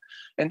do that.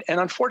 And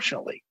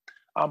unfortunately,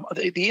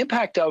 the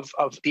impact of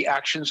the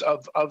actions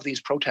of these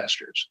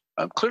protesters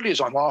clearly is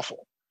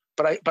unlawful.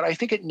 But I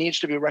think it needs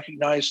to be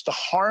recognized the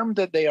harm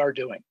that they are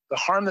doing,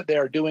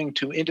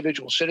 to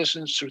individual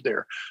citizens through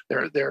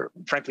their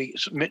frankly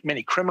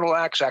many criminal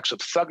acts of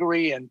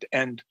thuggery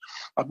and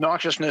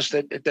obnoxiousness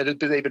that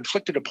they've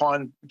inflicted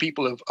upon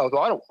people of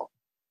Ottawa.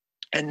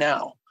 And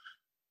now,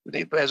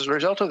 as a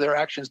result of their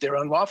actions, their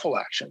unlawful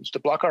actions to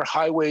block our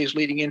highways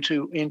leading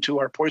into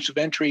our ports of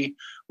entry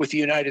with the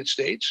United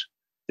States,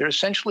 they're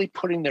essentially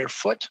putting their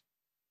foot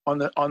on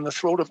the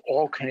throat of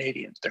all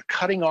Canadians. They're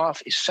cutting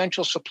off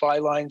essential supply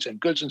lines and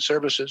goods and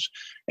services.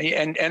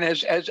 And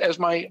as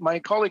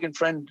my colleague and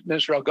friend,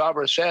 Minister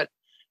Alghabra, said,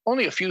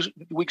 only a few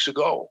weeks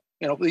ago,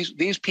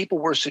 these people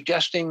were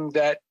suggesting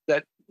that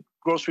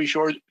grocery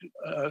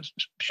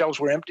shelves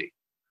were empty.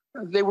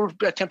 They were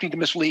attempting to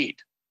mislead.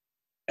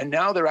 And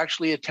now they're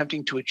actually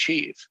attempting to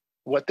achieve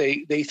what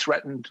they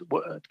threatened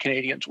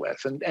Canadians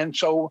with. And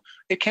so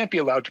it can't be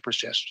allowed to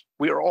persist.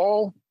 We are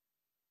all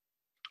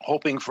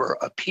hoping for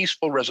a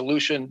peaceful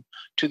resolution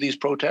to these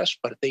protests,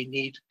 but they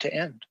need to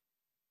end.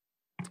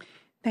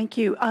 Thank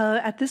you.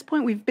 At this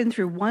point, we've been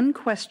through one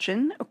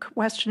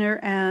questioner,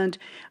 and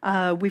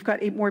we've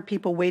got 8 more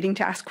people waiting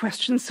to ask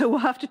questions, so we'll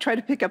have to try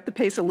to pick up the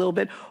pace a little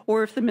bit,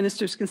 or if the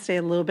ministers can stay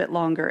a little bit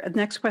longer. The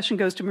next question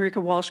goes to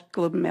Marika Walsh,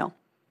 Globe and Mail.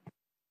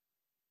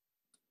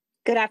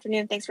 Good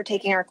afternoon. Thanks for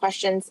taking our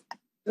questions.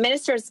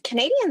 Ministers,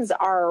 Canadians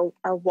are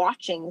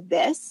watching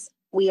this.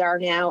 We are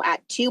now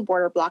at 2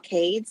 border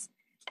blockades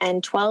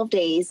and 12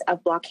 days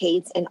of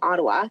blockades in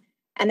Ottawa.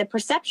 And the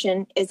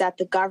perception is that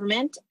the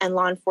government and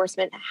law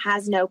enforcement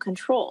has no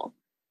control,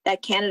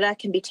 that Canada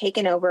can be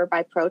taken over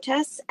by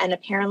protests, and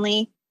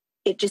apparently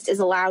it just is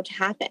allowed to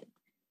happen.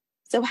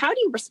 So how do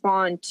you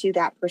respond to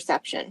that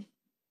perception?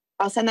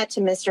 I'll send that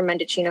to Mr.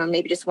 Mendicino, and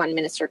maybe just one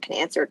minister can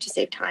answer to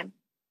save time.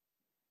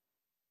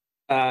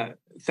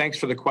 Thanks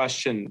for the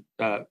question.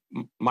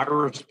 My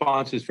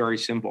response is very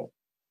simple.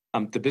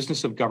 The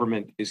business of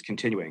government is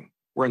continuing.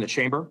 We're in the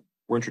chamber.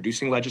 We're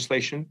introducing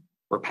legislation.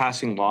 We're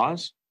passing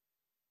laws.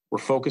 We're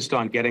focused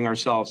on getting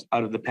ourselves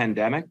out of the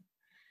pandemic.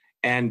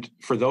 And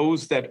for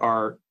those that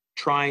are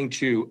trying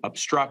to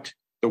obstruct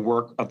the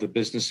work of the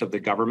business of the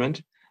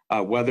government,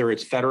 whether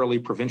it's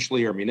federally,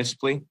 provincially, or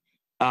municipally,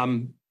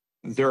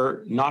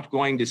 they're not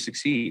going to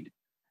succeed.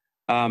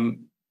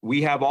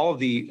 We have all of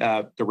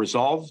the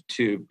resolve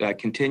to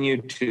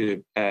continue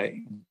to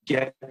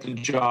get the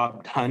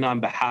job done on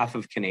behalf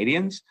of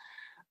Canadians.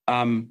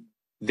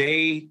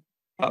 They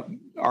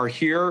are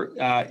here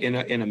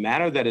in a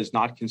manner that is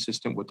not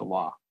consistent with the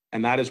law.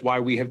 And that is why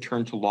we have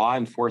turned to law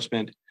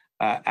enforcement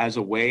as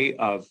a way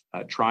of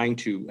trying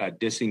to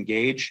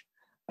disengage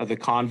the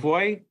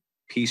convoy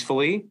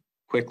peacefully,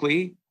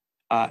 quickly,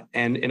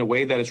 and in a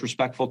way that is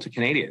respectful to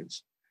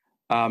Canadians.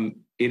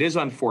 It is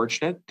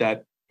unfortunate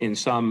that in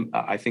some,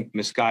 I think,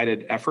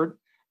 misguided effort,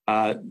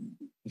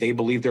 they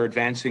believe they're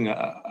advancing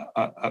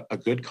a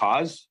good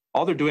cause.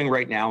 All they're doing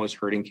right now is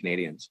hurting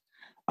Canadians.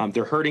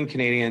 They're hurting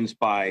Canadians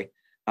by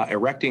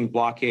erecting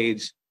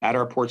blockades at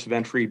our ports of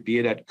entry, be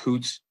it at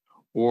Coots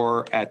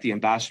or at the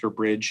Ambassador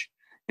Bridge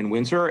in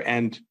Windsor.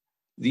 And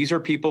these are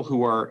people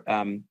who are,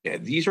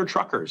 these are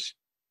truckers.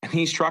 And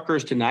these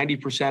truckers to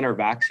 90% are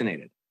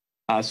vaccinated.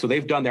 So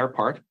they've done their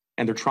part,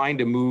 and they're trying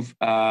to move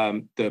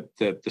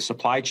the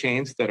supply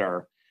chains that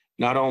are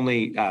not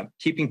only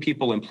keeping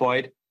people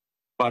employed,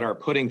 but are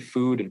putting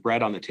food and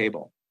bread on the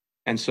table.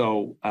 And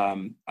so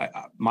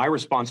my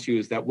response to you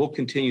is that we'll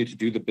continue to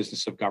do the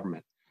business of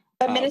government.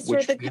 But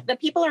Minister, the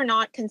people are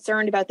not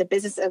concerned about the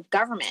business of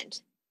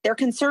government. They're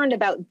concerned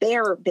about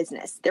their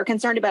business. They're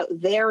concerned about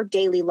their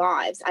daily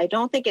lives. I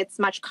don't think it's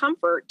much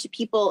comfort to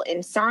people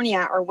in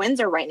Sarnia or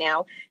Windsor right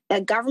now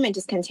that government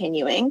is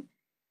continuing.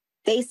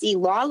 They see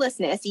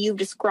lawlessness. You've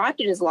described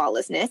it as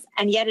lawlessness,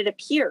 and yet it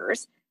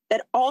appears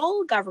that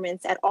all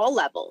governments at all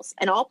levels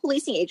and all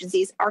policing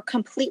agencies are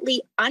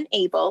completely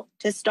unable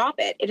to stop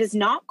it. It is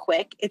not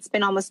quick. It's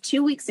been almost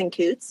 2 weeks in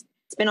Coots.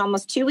 It's been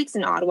almost 2 weeks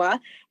in Ottawa.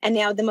 And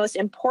now the most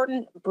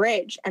important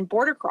bridge and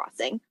border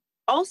crossing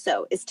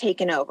also is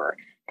taken over.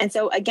 And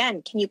so,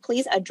 again, can you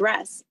please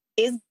address,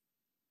 is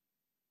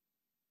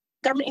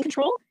government in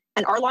control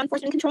and are law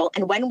enforcement in control?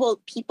 And when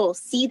will people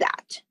see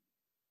that?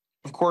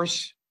 Of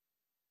course.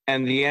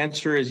 And the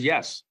answer is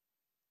yes.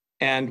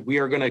 And we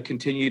are going to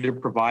continue to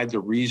provide the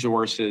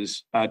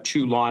resources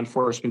to law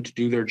enforcement to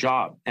do their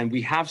job. And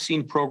we have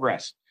seen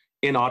progress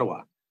in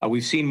Ottawa.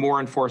 We've seen more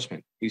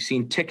enforcement. We've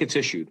seen tickets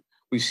issued.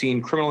 We've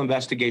seen criminal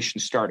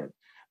investigations started.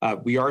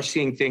 We are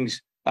seeing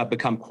things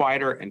become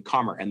quieter and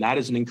calmer, and that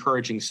is an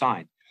encouraging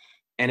sign.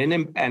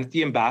 And at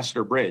the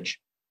Ambassador Bridge,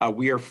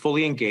 we are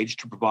fully engaged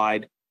to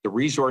provide the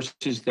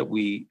resources that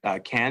we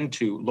can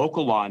to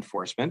local law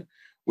enforcement,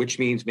 which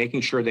means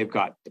making sure they've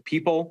got the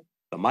people,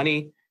 the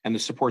money, and the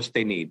supports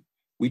they need.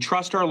 We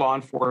trust our law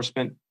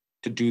enforcement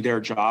to do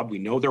their job. We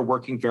know they're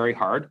working very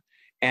hard,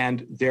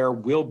 and there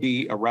will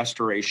be a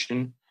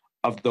restoration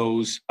of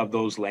those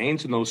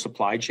lanes and those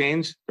supply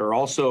chains. They're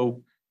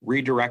also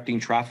redirecting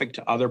traffic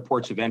to other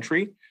ports of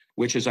entry,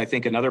 which is, I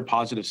think, another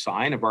positive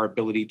sign of our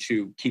ability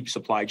to keep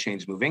supply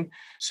chains moving.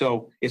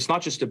 So it's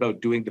not just about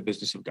doing the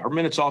business of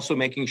government. It's also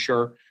making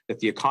sure that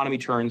the economy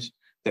turns,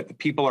 that the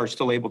people are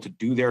still able to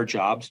do their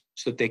jobs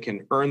so that they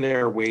can earn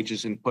their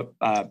wages and put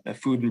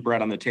food and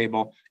bread on the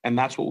table. And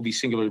that's what we'll be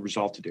singularly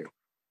resolved to do.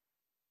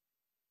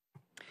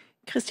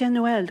 Christian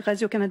Noël,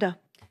 Radio-Canada.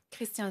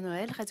 Christian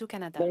Noël,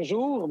 Radio-Canada.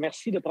 Bonjour,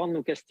 merci de prendre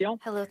nos questions.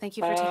 Hello, thank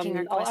you for taking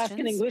our questions. I'll ask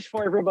in English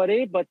for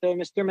everybody, but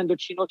Mr.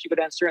 Mendocino, if you could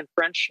answer in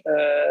French.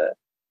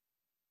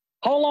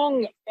 How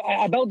long,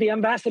 about the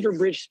Ambassador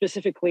Bridge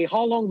specifically,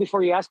 how long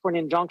before you ask for an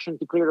injunction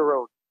to clear the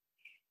road?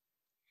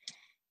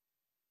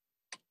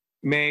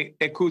 Mais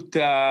écoute,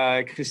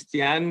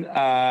 Christiane,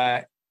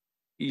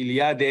 il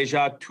y a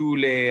déjà tous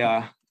les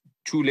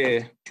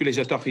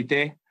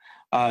autorités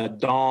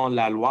dans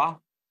la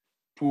loi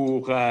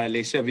pour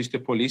les services de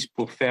police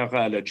pour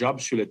faire le job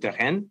sur le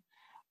terrain.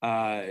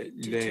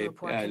 Les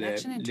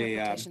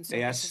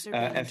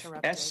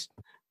SFS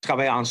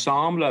travaillent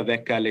ensemble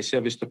avec les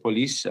services de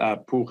police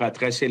pour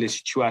adresser les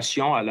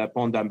situations à la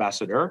pont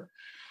d'Ambassadeur.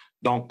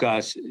 Donc,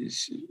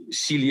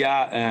 s'il y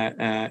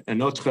a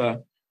une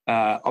autre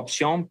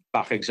option,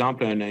 par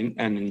exemple, une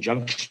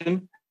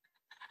injunction,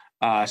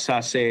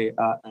 ça c'est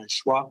un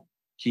choix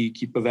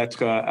qui peut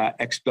être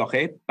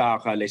exploré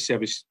par les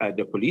services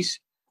de police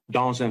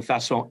dans une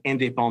façon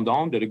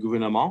indépendante du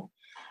gouvernement.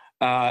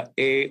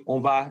 Et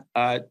on va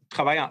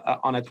travailler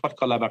en étroite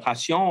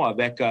collaboration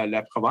avec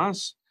la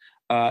province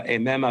et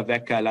même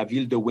avec la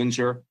ville de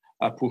Windsor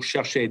pour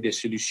chercher des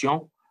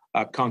solutions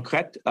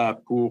concrètes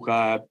pour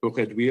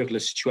réduire la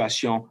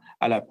situation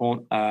à la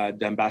pont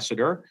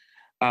d'Ambassadeur.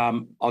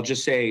 I'll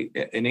just say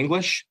in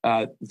English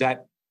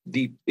that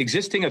the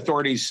existing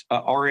authorities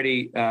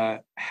already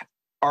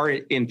are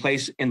in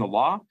place in the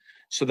law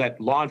so that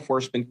law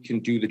enforcement can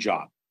do the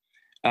job.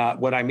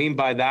 What I mean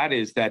by that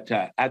is that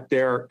at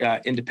their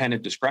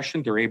independent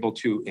discretion, they're able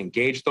to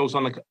engage those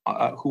on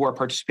the who are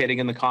participating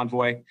in the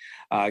convoy,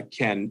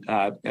 can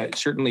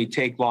certainly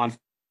take law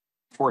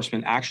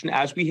enforcement action,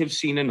 as we have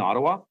seen in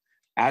Ottawa,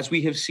 as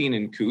we have seen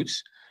in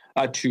Coutts,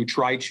 to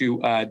try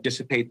to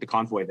dissipate the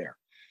convoy there.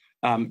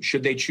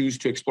 Should they choose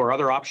to explore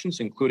other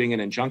options, including an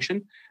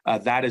injunction,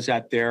 that is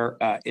at their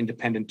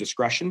independent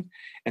discretion,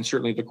 and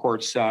certainly the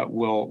courts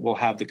will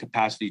have the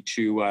capacity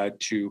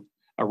to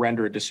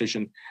render a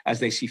decision as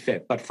they see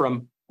fit. But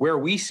from where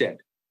we sit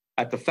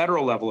at the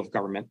federal level of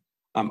government,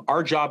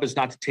 our job is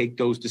not to take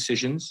those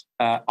decisions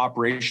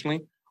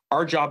operationally.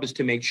 Our job is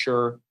to make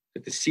sure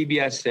that the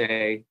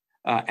CBSA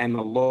and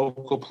the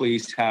local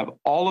police have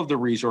all of the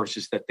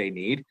resources that they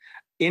need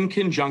in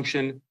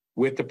conjunction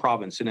with the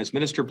province. And as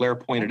Minister Blair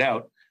pointed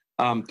out,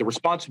 the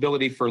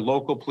responsibility for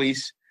local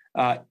police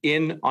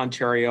in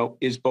Ontario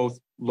is both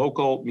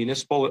local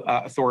municipal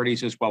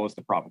authorities as well as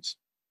the province.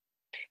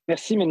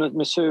 Merci,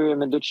 Monsieur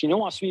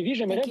Mendocino. En suivi,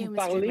 j'aimerais vous Mr.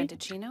 parler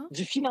Mendocino.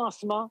 du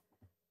financement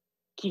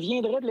qui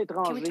viendrait de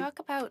Can we l'étranger talk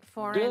about de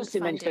foreign ces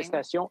funding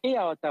manifestations et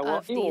à Ottawa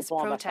of et au these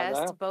pont protests,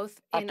 ambassadeur? both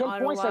À in quel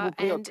point ça Ottawa vous and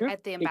préoccupe at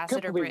the et que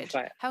Ambassador pouvez-vous Bridge?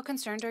 faire? How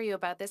concerned are you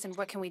about this, and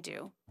what can we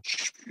do?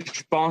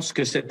 Je pense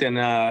que c'est une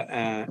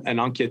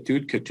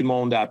inquiétude que tout le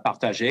monde a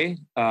partagée.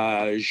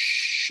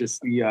 Je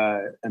suis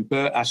un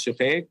peu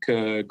assuré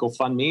que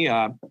GoFundMe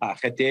a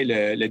arrêté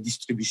la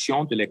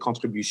distribution de les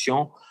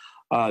contributions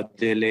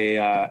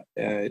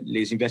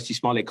les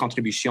investissements, les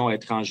contributions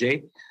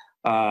étrangères.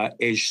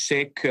 Et je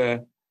sais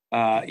qu'il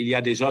y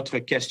a des autres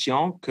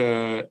questions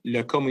que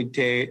le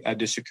comité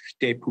de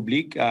sécurité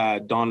publique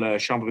dans la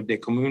Chambre des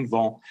communes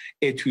vont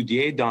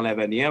étudier dans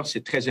l'avenir.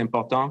 C'est très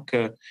important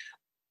que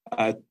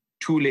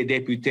tous les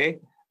députés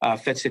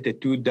fassent cette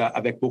étude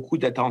avec beaucoup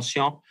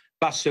d'attention,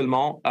 pas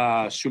seulement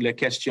sur la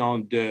question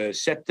de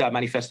cette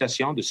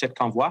manifestation, de cette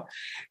convoi,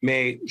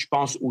 mais je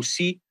pense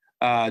aussi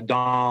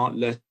dans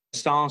le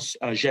sens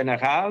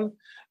général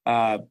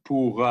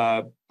pour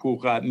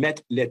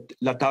mettre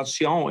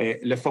l'attention et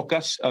le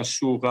focus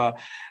sur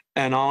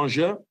un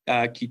enjeu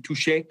qui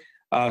touchait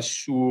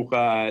sur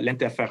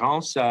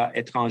l'interférence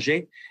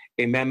étrangère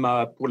et même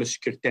pour la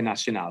sécurité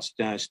nationale.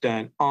 C'est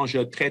un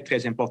enjeu très,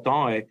 très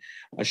important et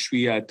je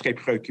suis très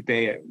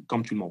préoccupé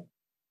comme tout le monde.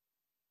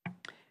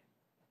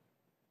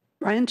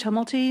 Ryan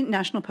Tumulty,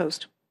 National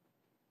Post.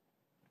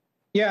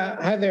 Yeah,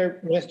 hi there,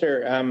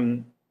 Minister.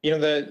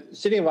 The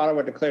city of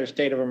Ottawa declared a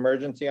state of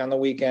emergency on the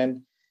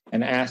weekend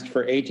and asked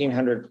for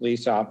 1,800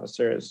 police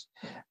officers.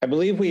 I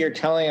believe what you're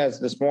telling us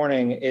this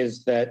morning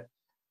is that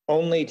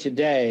only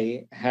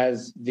today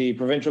has the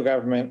provincial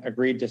government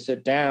agreed to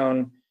sit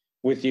down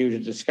with you to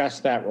discuss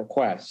that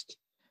request.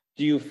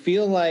 Do you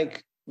feel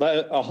like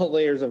all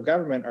layers of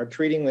government are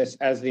treating this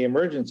as the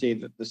emergency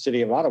that the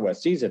city of Ottawa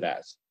sees it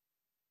as?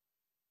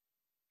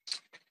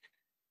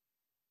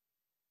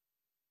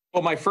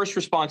 Well, my first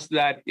response to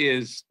that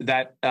is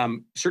that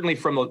certainly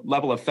from the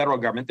level of federal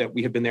government that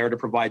we have been there to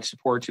provide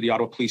support to the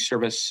Ottawa Police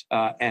Service.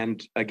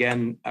 And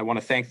again, I want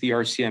to thank the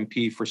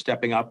RCMP for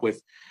stepping up with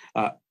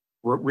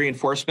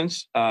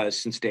reinforcements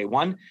since day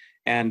one.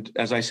 And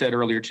as I said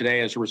earlier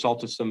today, as a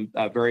result of some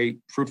very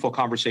fruitful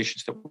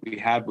conversations that we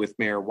had with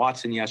Mayor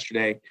Watson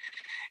yesterday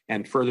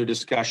and further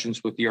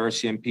discussions with the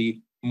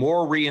RCMP,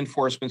 more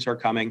reinforcements are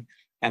coming.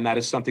 And that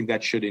is something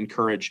that should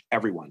encourage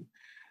everyone.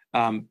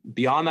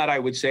 Beyond that, I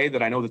would say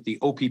that I know that the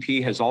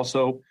OPP has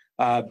also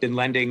been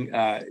lending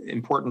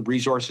important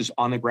resources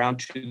on the ground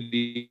to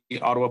the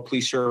Ottawa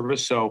Police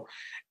Service. So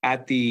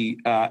at the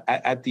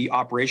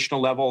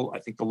operational level, I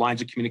think the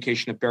lines of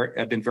communication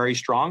have been very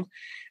strong.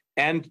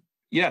 And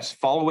yes,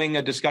 following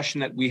a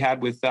discussion that we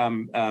had with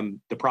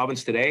the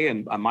province today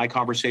and my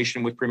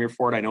conversation with Premier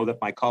Ford, I know that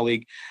my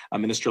colleague,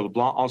 Minister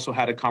LeBlanc, also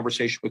had a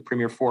conversation with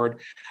Premier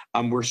Ford.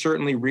 We're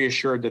certainly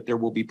reassured that there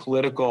will be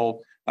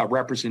political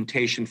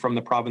representation from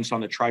the province on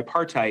the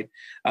tripartite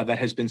that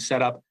has been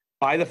set up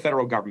by the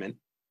federal government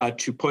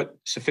to put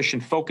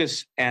sufficient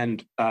focus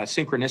and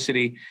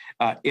synchronicity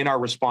in our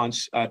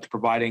response to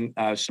providing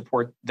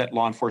support that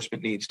law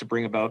enforcement needs to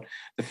bring about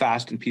the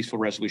fast and peaceful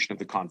resolution of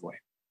the convoy.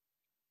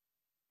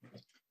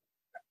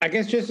 I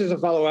guess just as a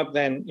follow-up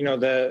then,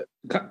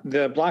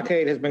 the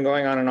blockade has been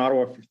going on in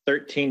Ottawa for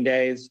 13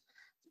 days.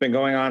 It's been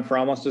going on for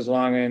almost as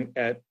long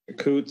at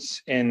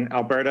Coutts in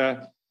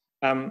Alberta.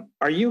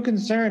 Are you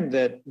concerned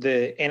that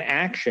the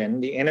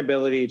inaction, the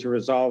inability to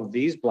resolve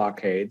these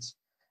blockades,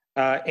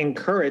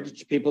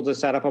 encouraged people to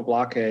set up a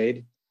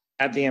blockade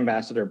at the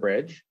Ambassador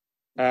Bridge,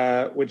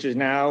 which is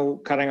now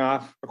cutting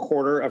off a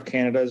quarter of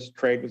Canada's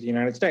trade with the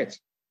United States?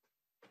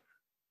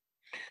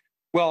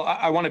 Well,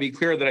 I want to be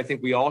clear that I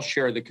think we all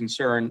share the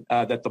concern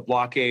that the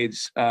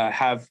blockades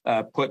have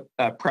put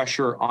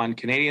pressure on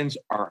Canadians,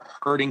 are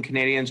hurting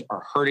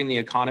the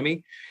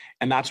economy.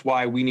 And that's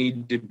why we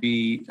need to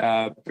be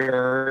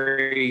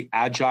very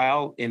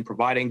agile in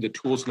providing the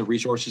tools and the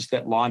resources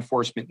that law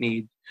enforcement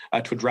need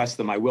to address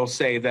them. I will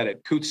say that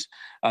at Coutts,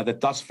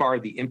 that thus far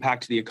the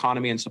impact to the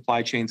economy and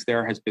supply chains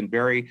there has been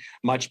very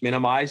much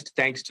minimized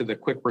thanks to the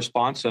quick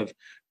response of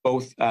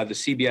both the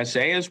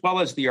CBSA as well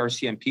as the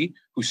RCMP,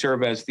 who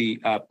serve as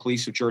the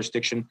police of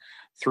jurisdiction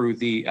through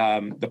the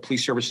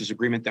police services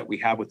agreement that we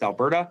have with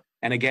Alberta.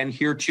 And again,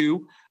 here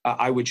too,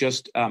 I would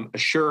just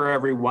assure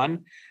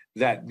everyone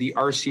that the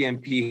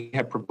RCMP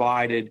have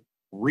provided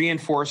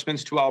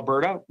reinforcements to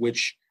Alberta,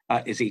 which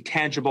is a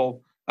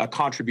tangible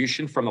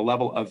contribution from the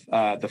level of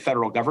the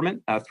federal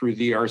government through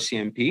the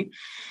RCMP.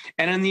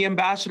 And in the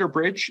Ambassador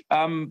Bridge,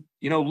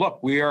 look,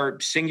 we are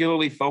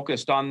singularly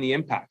focused on the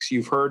impacts.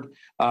 You've heard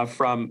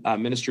from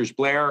Ministers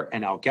Blair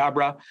and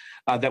Alghabra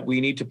that we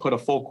need to put a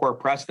full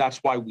court press. That's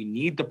why we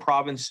need the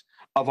province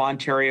of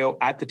Ontario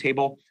at the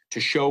table to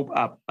show,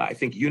 I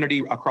think,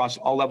 unity across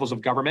all levels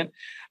of government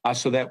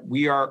so that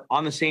we are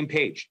on the same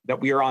page,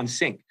 that we are on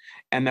sync,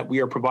 and that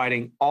we are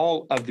providing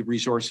all of the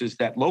resources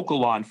that local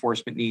law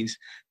enforcement needs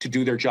to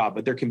do their job.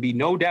 But there can be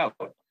no doubt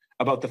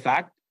about the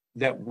fact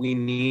that we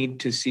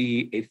need to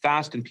see a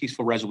fast and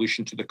peaceful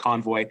resolution to the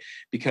convoy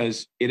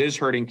because it is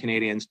hurting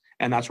Canadians,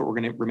 and that's what we're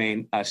going to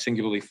remain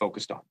singularly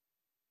focused on.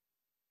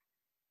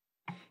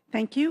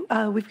 Thank you.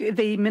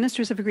 The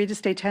ministers have agreed to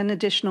stay 10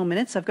 additional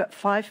minutes. I've got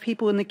 5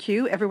 people in the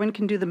queue. Everyone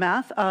can do the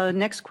math.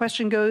 Next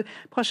question goes.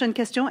 Prochaine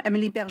question,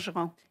 Émilie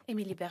Bergeron.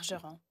 Émilie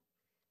Bergeron.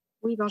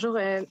 Oui, bonjour.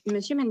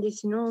 Monsieur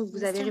Mendicino,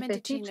 vous avez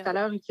répété tout à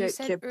l'heure qu'il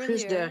y a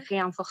plus de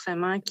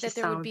renforcements qui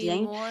s'en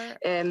vient.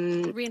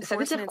 Ça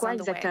veut dire quoi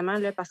exactement,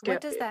 là? Parce que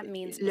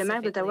le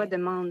maire d'Ottawa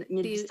demande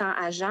 1800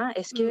 agents.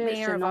 Est-ce que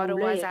ce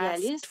nombre-là est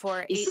réaliste?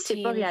 Et si ce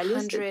n'est pas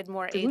réaliste,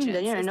 pouvez-vous nous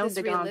donner un ordre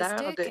de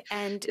grandeur de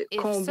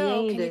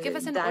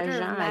combien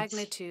d'agents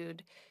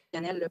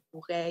additionnels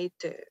pourraient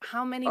être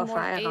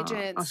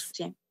offerts en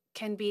soutien?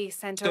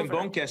 C'est une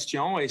bonne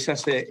question et ça,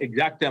 c'est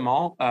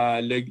exactement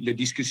la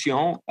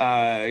discussion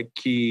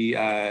qui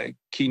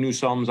nous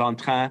sommes en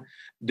train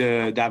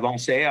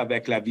d'avancer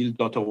avec la ville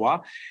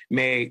d'Ottawa.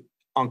 Mais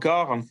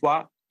encore une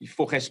fois, il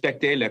faut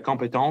respecter les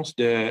compétences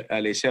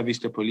des services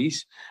de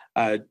police.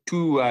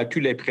 Toutes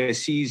les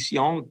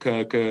précisions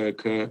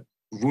que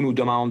vous nous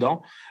demandez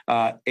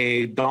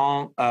et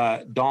dans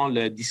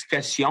la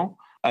discrétion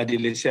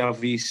des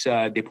services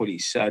des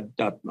polices.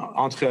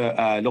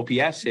 Entre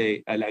l'OPS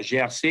et la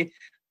GRC,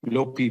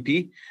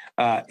 l'OPP,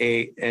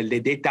 et les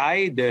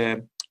détails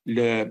de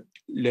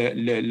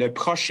le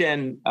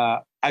prochain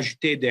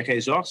ajouter des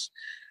ressources,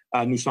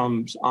 nous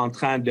sommes en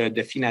train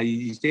de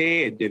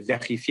finaliser et de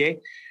vérifier.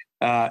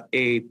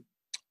 Et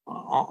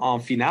en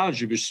finale,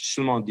 je veux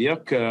seulement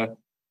dire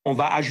qu'on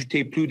va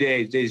ajouter plus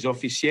des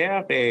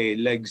officiers et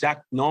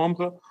l'exact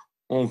nombre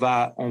on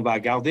va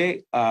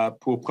garder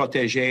pour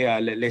protéger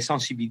les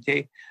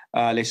sensibilités,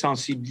 les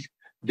sensibles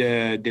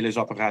de les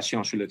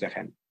opérations sur le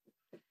terrain.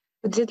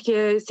 Vous dites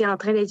que c'est en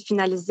train d'être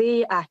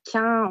finalisé. À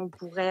quand on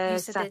pourrait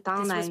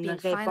s'attendre à une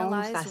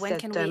réponse à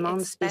cette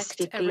demande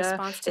spécifique-là?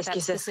 Est-ce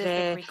que ce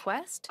serait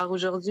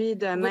aujourd'hui,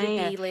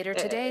 demain?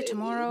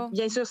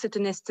 Bien sûr, c'est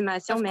une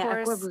estimation, mais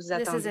à quoi vous vous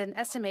attendez?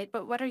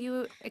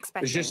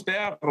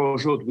 J'espère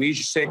aujourd'hui.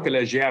 Je sais que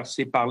la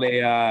GRC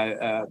parlait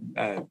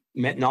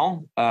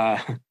maintenant,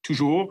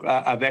 toujours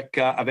avec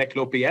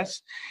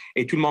l'OPS,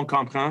 et tout le monde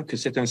comprend que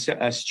c'est une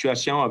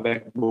situation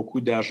avec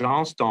beaucoup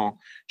d'urgence, donc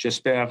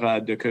j'espère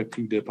que le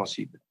plus possible.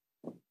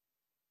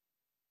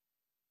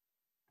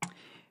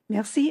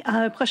 Merci.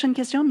 Prochaine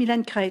question,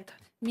 Mylène Crête.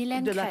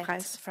 Mylène de La Crête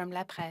Presse. from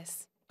La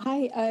Presse.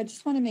 Hi, I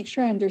just want to make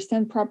sure I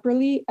understand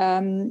properly.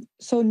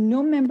 So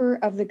no member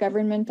of the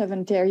government of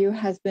Ontario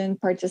has been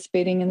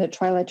participating in the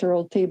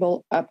trilateral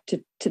table up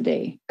to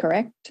today,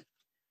 correct?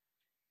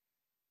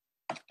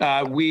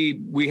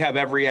 We have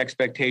every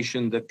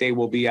expectation that they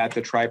will be at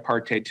the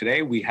tripartite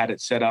today. We had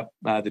it set up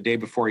the day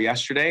before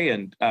yesterday,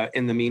 and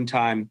in the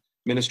meantime,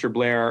 Minister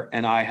Blair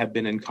and I have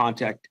been in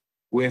contact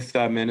with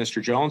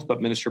Minister Jones,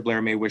 but Minister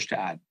Blair may wish to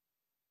add.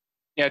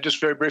 Yeah, just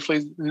very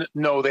briefly,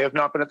 no, they have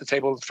not been at the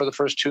table for the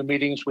first 2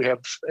 meetings. We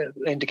have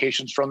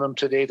indications from them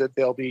today that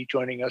they'll be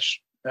joining us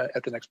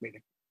at the next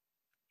meeting.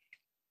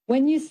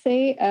 When you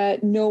say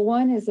no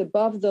one is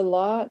above the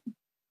law,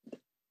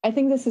 I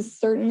think this is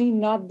certainly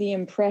not the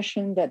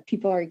impression that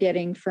people are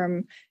getting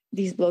from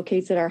these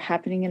blockades that are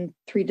happening in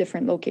 3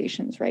 different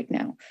locations right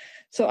now.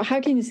 So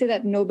how can you say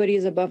that nobody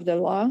is above the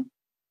law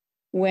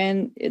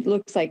when it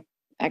looks like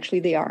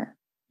actually they are?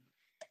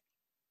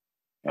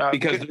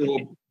 Because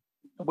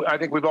I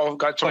think we've all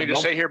got something to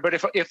say here, but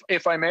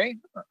if I may,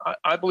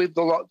 I believe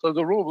the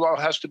rule of law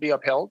has to be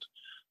upheld.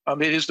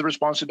 It is the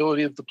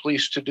responsibility of the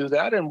police to do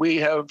that, and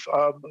we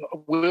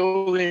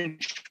will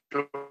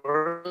ensure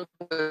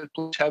that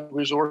police have the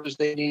resources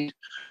they need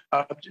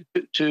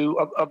to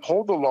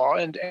uphold the law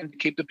and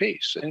keep the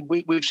peace. And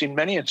we've seen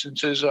many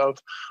instances of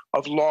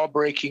law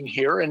breaking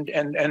here,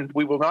 and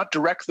we will not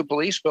direct the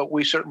police, but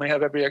we certainly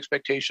have every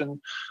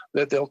expectation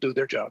that they'll do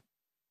their job.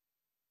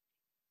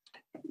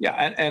 Yeah,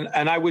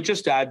 and I would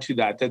just add to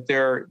that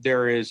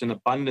there is an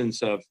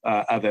abundance of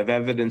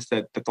evidence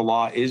that the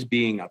law is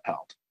being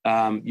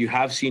upheld. You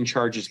have seen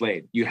charges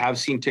laid. You have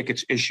seen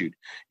tickets issued.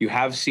 You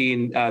have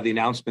seen the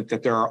announcement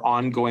that there are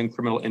ongoing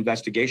criminal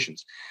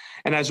investigations.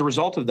 And as a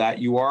result of that,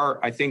 you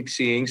are, I think,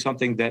 seeing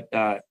something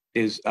that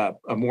is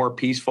a more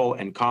peaceful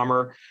and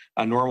calmer,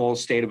 a normal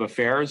state of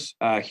affairs.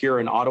 Here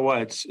in Ottawa,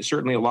 it's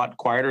certainly a lot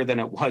quieter than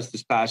it was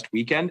this past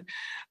weekend.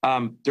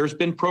 There's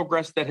been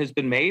progress that has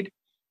been made.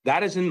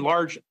 That is in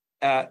large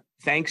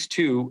thanks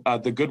to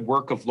the good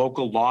work of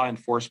local law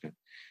enforcement.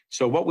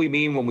 So what we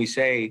mean when we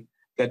say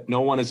that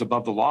no one is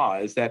above the law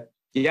is that,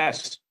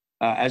 yes,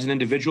 as an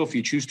individual, if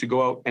you choose to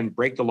go out and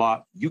break the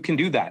law, you can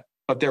do that,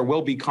 but there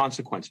will be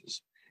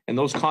consequences. And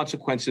those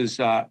consequences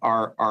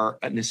are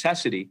a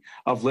necessity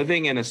of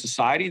living in a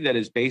society that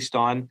is based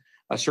on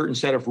a certain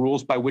set of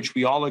rules by which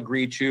we all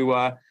agree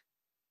to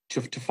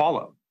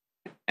follow.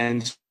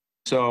 And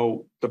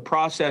so the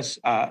process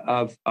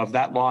of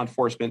that law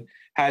enforcement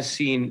has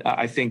seen,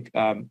 I think,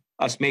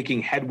 us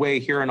making headway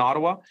here in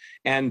Ottawa.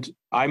 And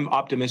I'm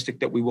optimistic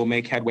that we will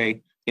make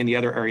headway in the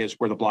other areas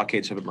where the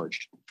blockades have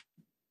emerged.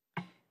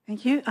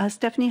 Thank you.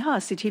 Stephanie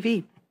Haas,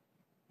 CTV.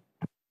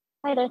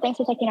 Hi there. Thanks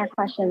for taking our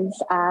questions.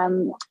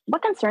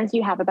 What concerns do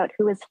you have about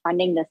who is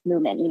funding this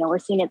movement? You know, we're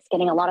seeing it's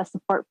getting a lot of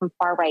support from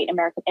far-right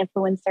American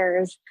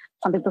influencers.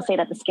 Some people say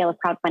that the scale of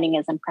crowdfunding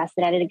is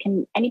unprecedented.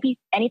 Can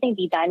anything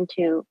be done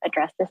to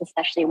address this,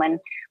 especially when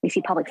we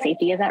see public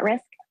safety is at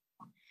risk?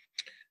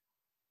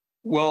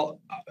 Well,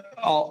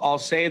 I'll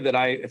say that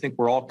I think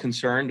we're all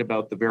concerned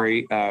about the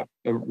very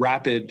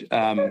rapid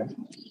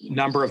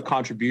number of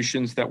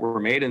contributions that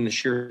were made and the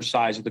sheer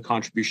size of the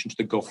contribution to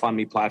the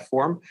GoFundMe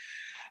platform.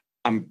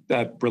 I'm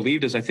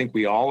relieved, as I think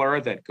we all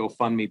are, that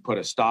GoFundMe put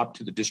a stop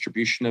to the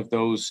distribution of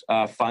those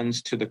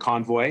funds to the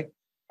convoy.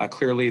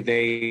 Clearly,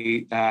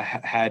 they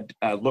had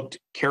looked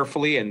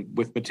carefully and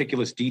with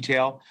meticulous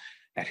detail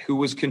at who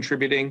was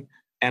contributing,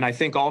 and I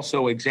think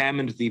also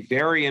examined the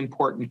very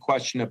important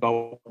question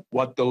about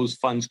what those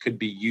funds could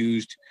be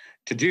used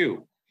to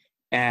do.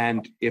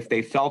 And if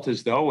they felt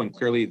as though, and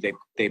clearly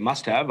they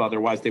must have,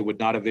 otherwise they would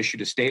not have issued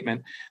a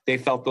statement, they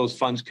felt those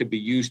funds could be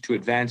used to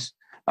advance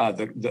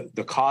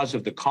the cause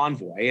of the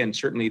convoy, and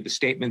certainly the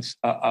statements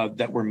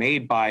that were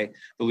made by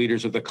the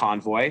leaders of the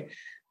convoy,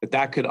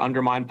 that could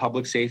undermine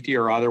public safety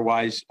or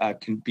otherwise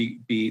can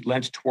be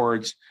lent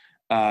towards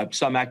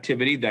some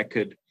activity that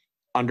could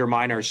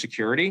undermine our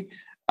security,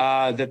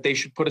 that they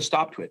should put a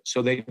stop to it.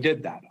 So they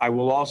did that. I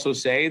will also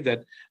say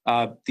that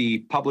the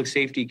Public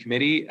Safety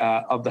Committee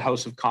of the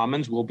House of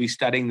Commons will be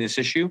studying this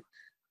issue.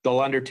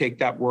 They'll undertake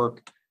that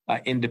work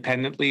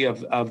independently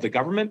of the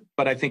government,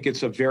 but I think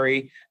it's a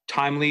very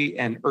timely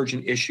and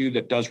urgent issue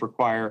that does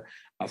require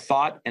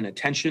thought and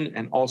attention,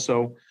 and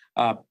also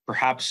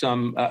perhaps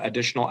some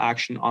additional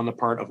action on the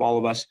part of all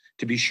of us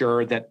to be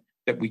sure that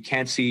we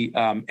can't see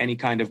any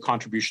kind of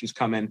contributions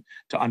come in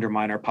to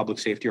undermine our public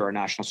safety or our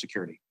national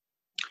security.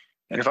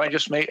 And if I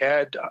just may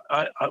add,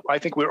 I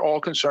think we're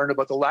all concerned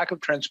about the lack of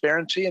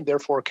transparency and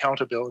therefore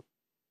accountability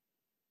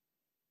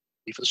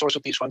for the source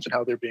of these funds and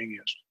how they're being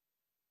used.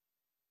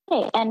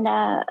 Okay, and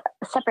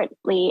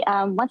separately,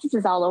 once this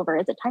is all over,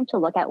 is it time to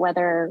look at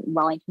whether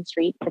Wellington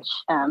Street, which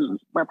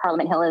where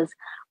Parliament Hill is,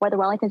 whether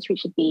Wellington Street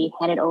should be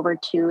handed over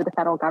to the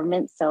federal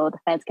government so the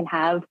feds can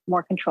have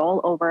more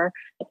control over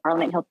the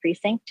Parliament Hill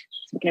precinct,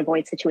 so we can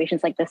avoid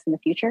situations like this in the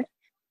future?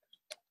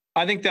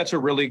 I think that's a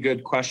really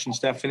good question,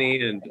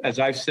 Stephanie. And as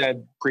I've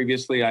said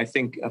previously, I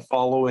think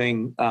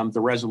following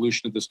the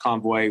resolution of this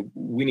convoy,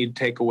 we need to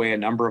take away a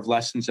number of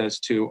lessons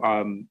as to,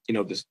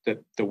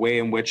 the way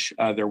in which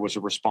there was a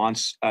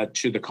response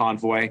to the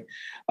convoy,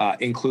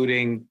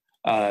 including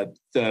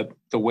the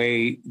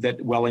way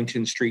that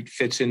Wellington Street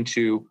fits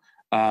into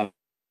the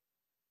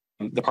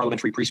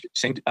parliamentary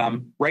precinct.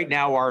 Right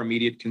now, our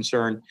immediate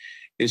concern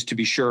is to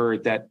be sure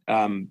that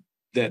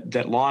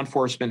that law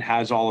enforcement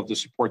has all of the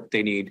support that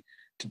they need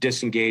to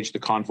disengage the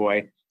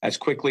convoy as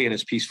quickly and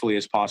as peacefully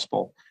as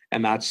possible.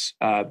 And that's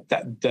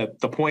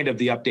the point of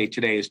the update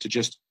today, is to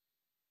just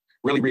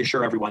really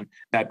reassure everyone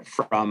that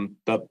from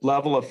the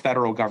level of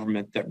federal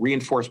government, that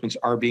reinforcements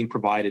are being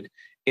provided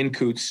in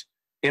Coutts,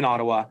 in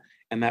Ottawa,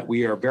 and that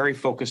we are very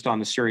focused on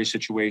the serious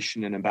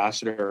situation in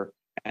Ambassador,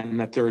 and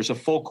that there is a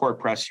full court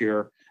press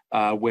here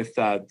with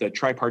the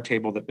tripart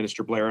table that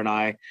Minister Blair and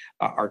I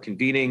are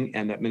convening,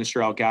 and that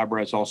Minister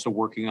Alghabra is also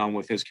working on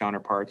with his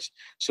counterparts,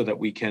 so that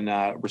we can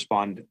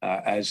respond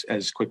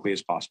as quickly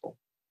as possible.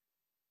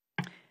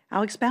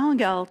 Alex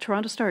Ballingal,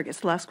 Toronto Star, gets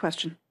the last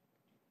question.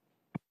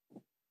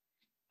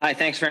 Hi,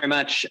 thanks very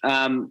much.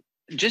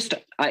 Just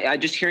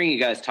hearing you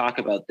guys talk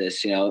about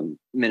this,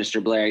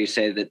 Minister Blair, you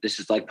say that this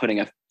is like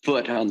putting a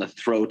foot on the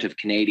throat of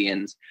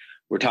Canadians.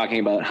 We're talking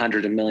about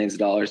hundreds of millions of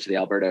dollars to the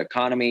Alberta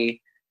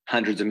economy,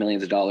 hundreds of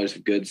millions of dollars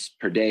of goods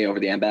per day over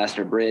the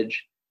Ambassador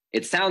Bridge.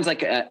 It sounds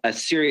like a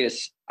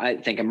serious, I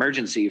think,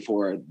 emergency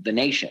for the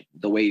nation,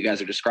 the way you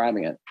guys are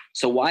describing it.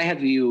 So why have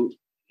the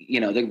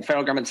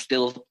federal government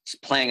still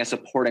playing a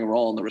supporting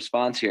role in the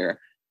response here?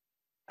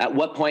 At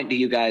what point do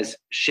you guys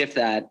shift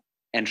that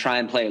and try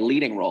and play a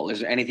leading role?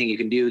 Is there anything you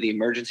can do? The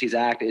Emergencies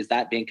Act, is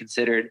that being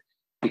considered?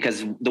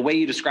 Because the way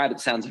you describe it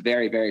sounds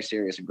very, very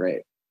serious and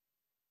grave.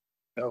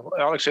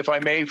 Alex, if I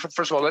may,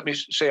 first of all, let me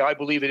say I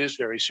believe it is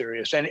very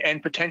serious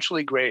and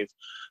potentially grave.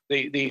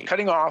 The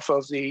cutting off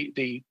of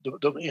the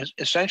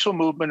essential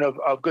movement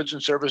of goods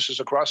and services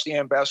across the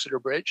Ambassador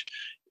Bridge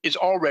is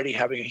already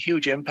having a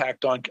huge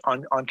impact on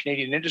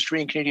Canadian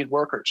industry and Canadian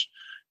workers.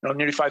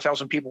 Nearly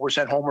 5,000 people were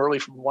sent home early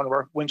from one of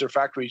our Windsor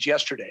factories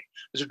yesterday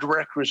as a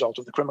direct result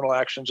of the criminal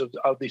actions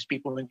of these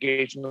people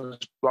engaged in this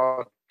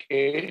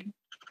blockade.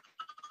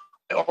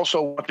 I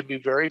also want to be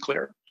very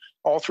clear.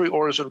 All three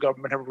orders of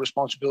government have a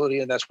responsibility,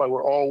 and that's why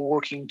we're all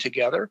working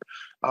together.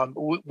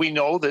 We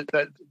know that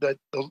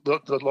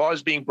the law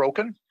is being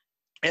broken,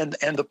 and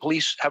the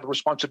police have a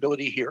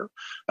responsibility here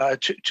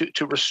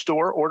to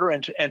restore order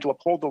and to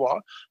uphold the law.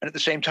 And at the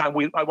same time,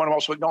 I want to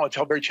also acknowledge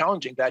how very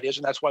challenging that is,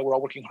 and that's why we're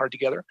all working hard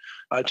together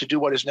to do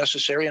what is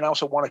necessary. And I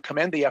also want to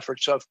commend the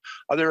efforts of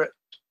other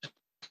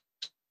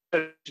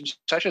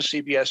such as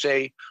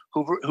CBSA,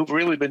 who've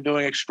really been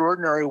doing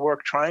extraordinary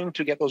work trying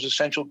to get those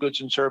essential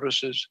goods and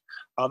services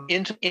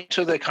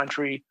into the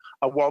country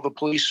while the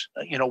police,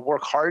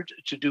 work hard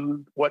to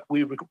do what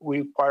we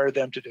require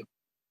them to do.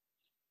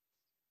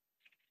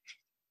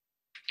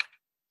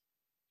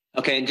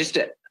 Okay, and just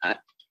I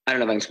don't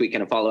know if I can squeak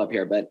in a follow up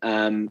here, but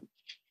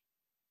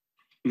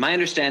my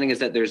understanding is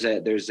that there's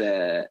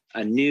a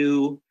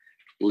new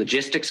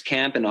logistics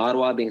camp in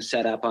Ottawa being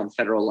set up on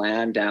federal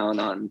land down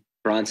on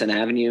Bronson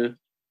Avenue,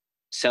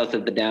 south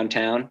of the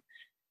downtown.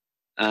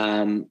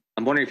 I'm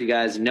wondering if you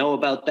guys know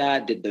about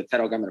that. Did the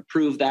federal government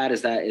approve that?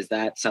 Is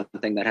that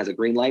something that has a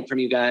green light from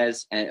you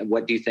guys? And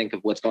what do you think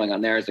of what's going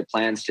on there? Is there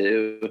plans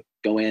to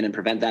go in and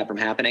prevent that from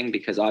happening?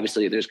 Because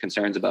obviously there's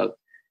concerns about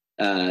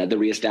the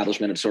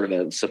reestablishment of sort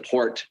of a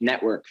support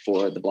network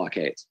for the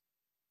blockades.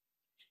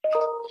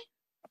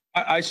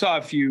 I saw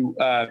a few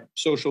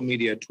social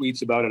media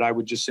tweets about it. I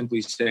would just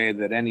simply say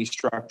that any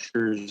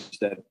structures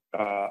that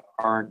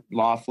aren't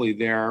lawfully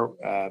there,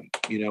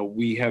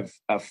 we have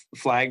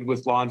flagged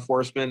with law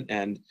enforcement,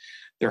 and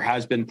there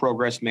has been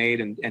progress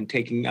made and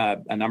taking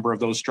a number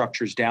of those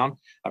structures down,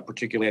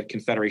 particularly at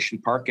Confederation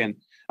Park. And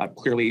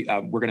clearly,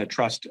 we're going to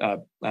trust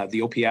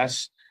the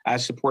OPS,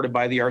 as supported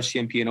by the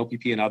RCMP and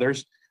OPP and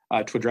others,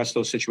 to address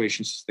those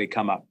situations as they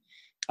come up.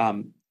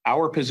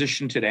 Our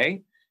position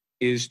today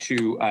is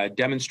to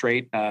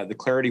demonstrate the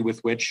clarity with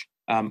which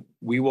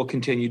we will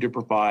continue to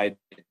provide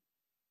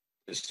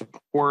the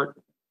support,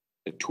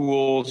 the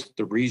tools,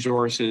 the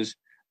resources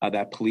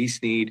that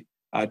police need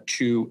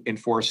to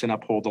enforce and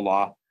uphold the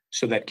law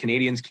so that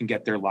Canadians can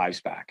get their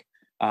lives back.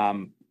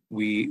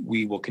 We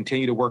will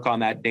continue to work on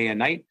that day and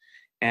night.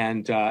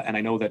 And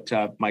I know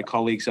that my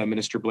colleagues,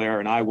 Minister Blair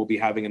and I, will be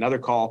having another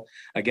call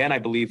again, I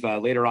believe,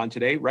 later on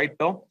today. Right,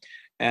 Bill?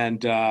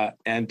 And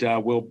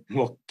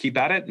we'll keep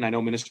at it. And I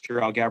know Minister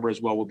Alghabra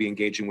as well will be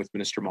engaging with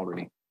Minister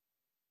Mulroney.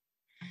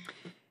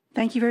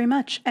 Thank you very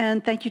much.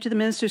 And thank you to the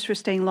ministers for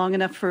staying long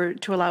enough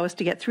to allow us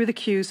to get through the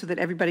queue so that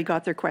everybody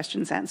got their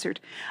questions answered.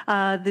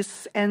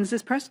 This ends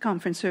this press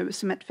conference.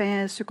 Se met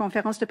fin sur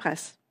conférence de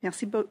presse.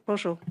 Merci,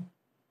 bonjour.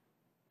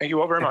 Thank you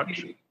all very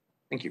much.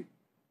 Thank you.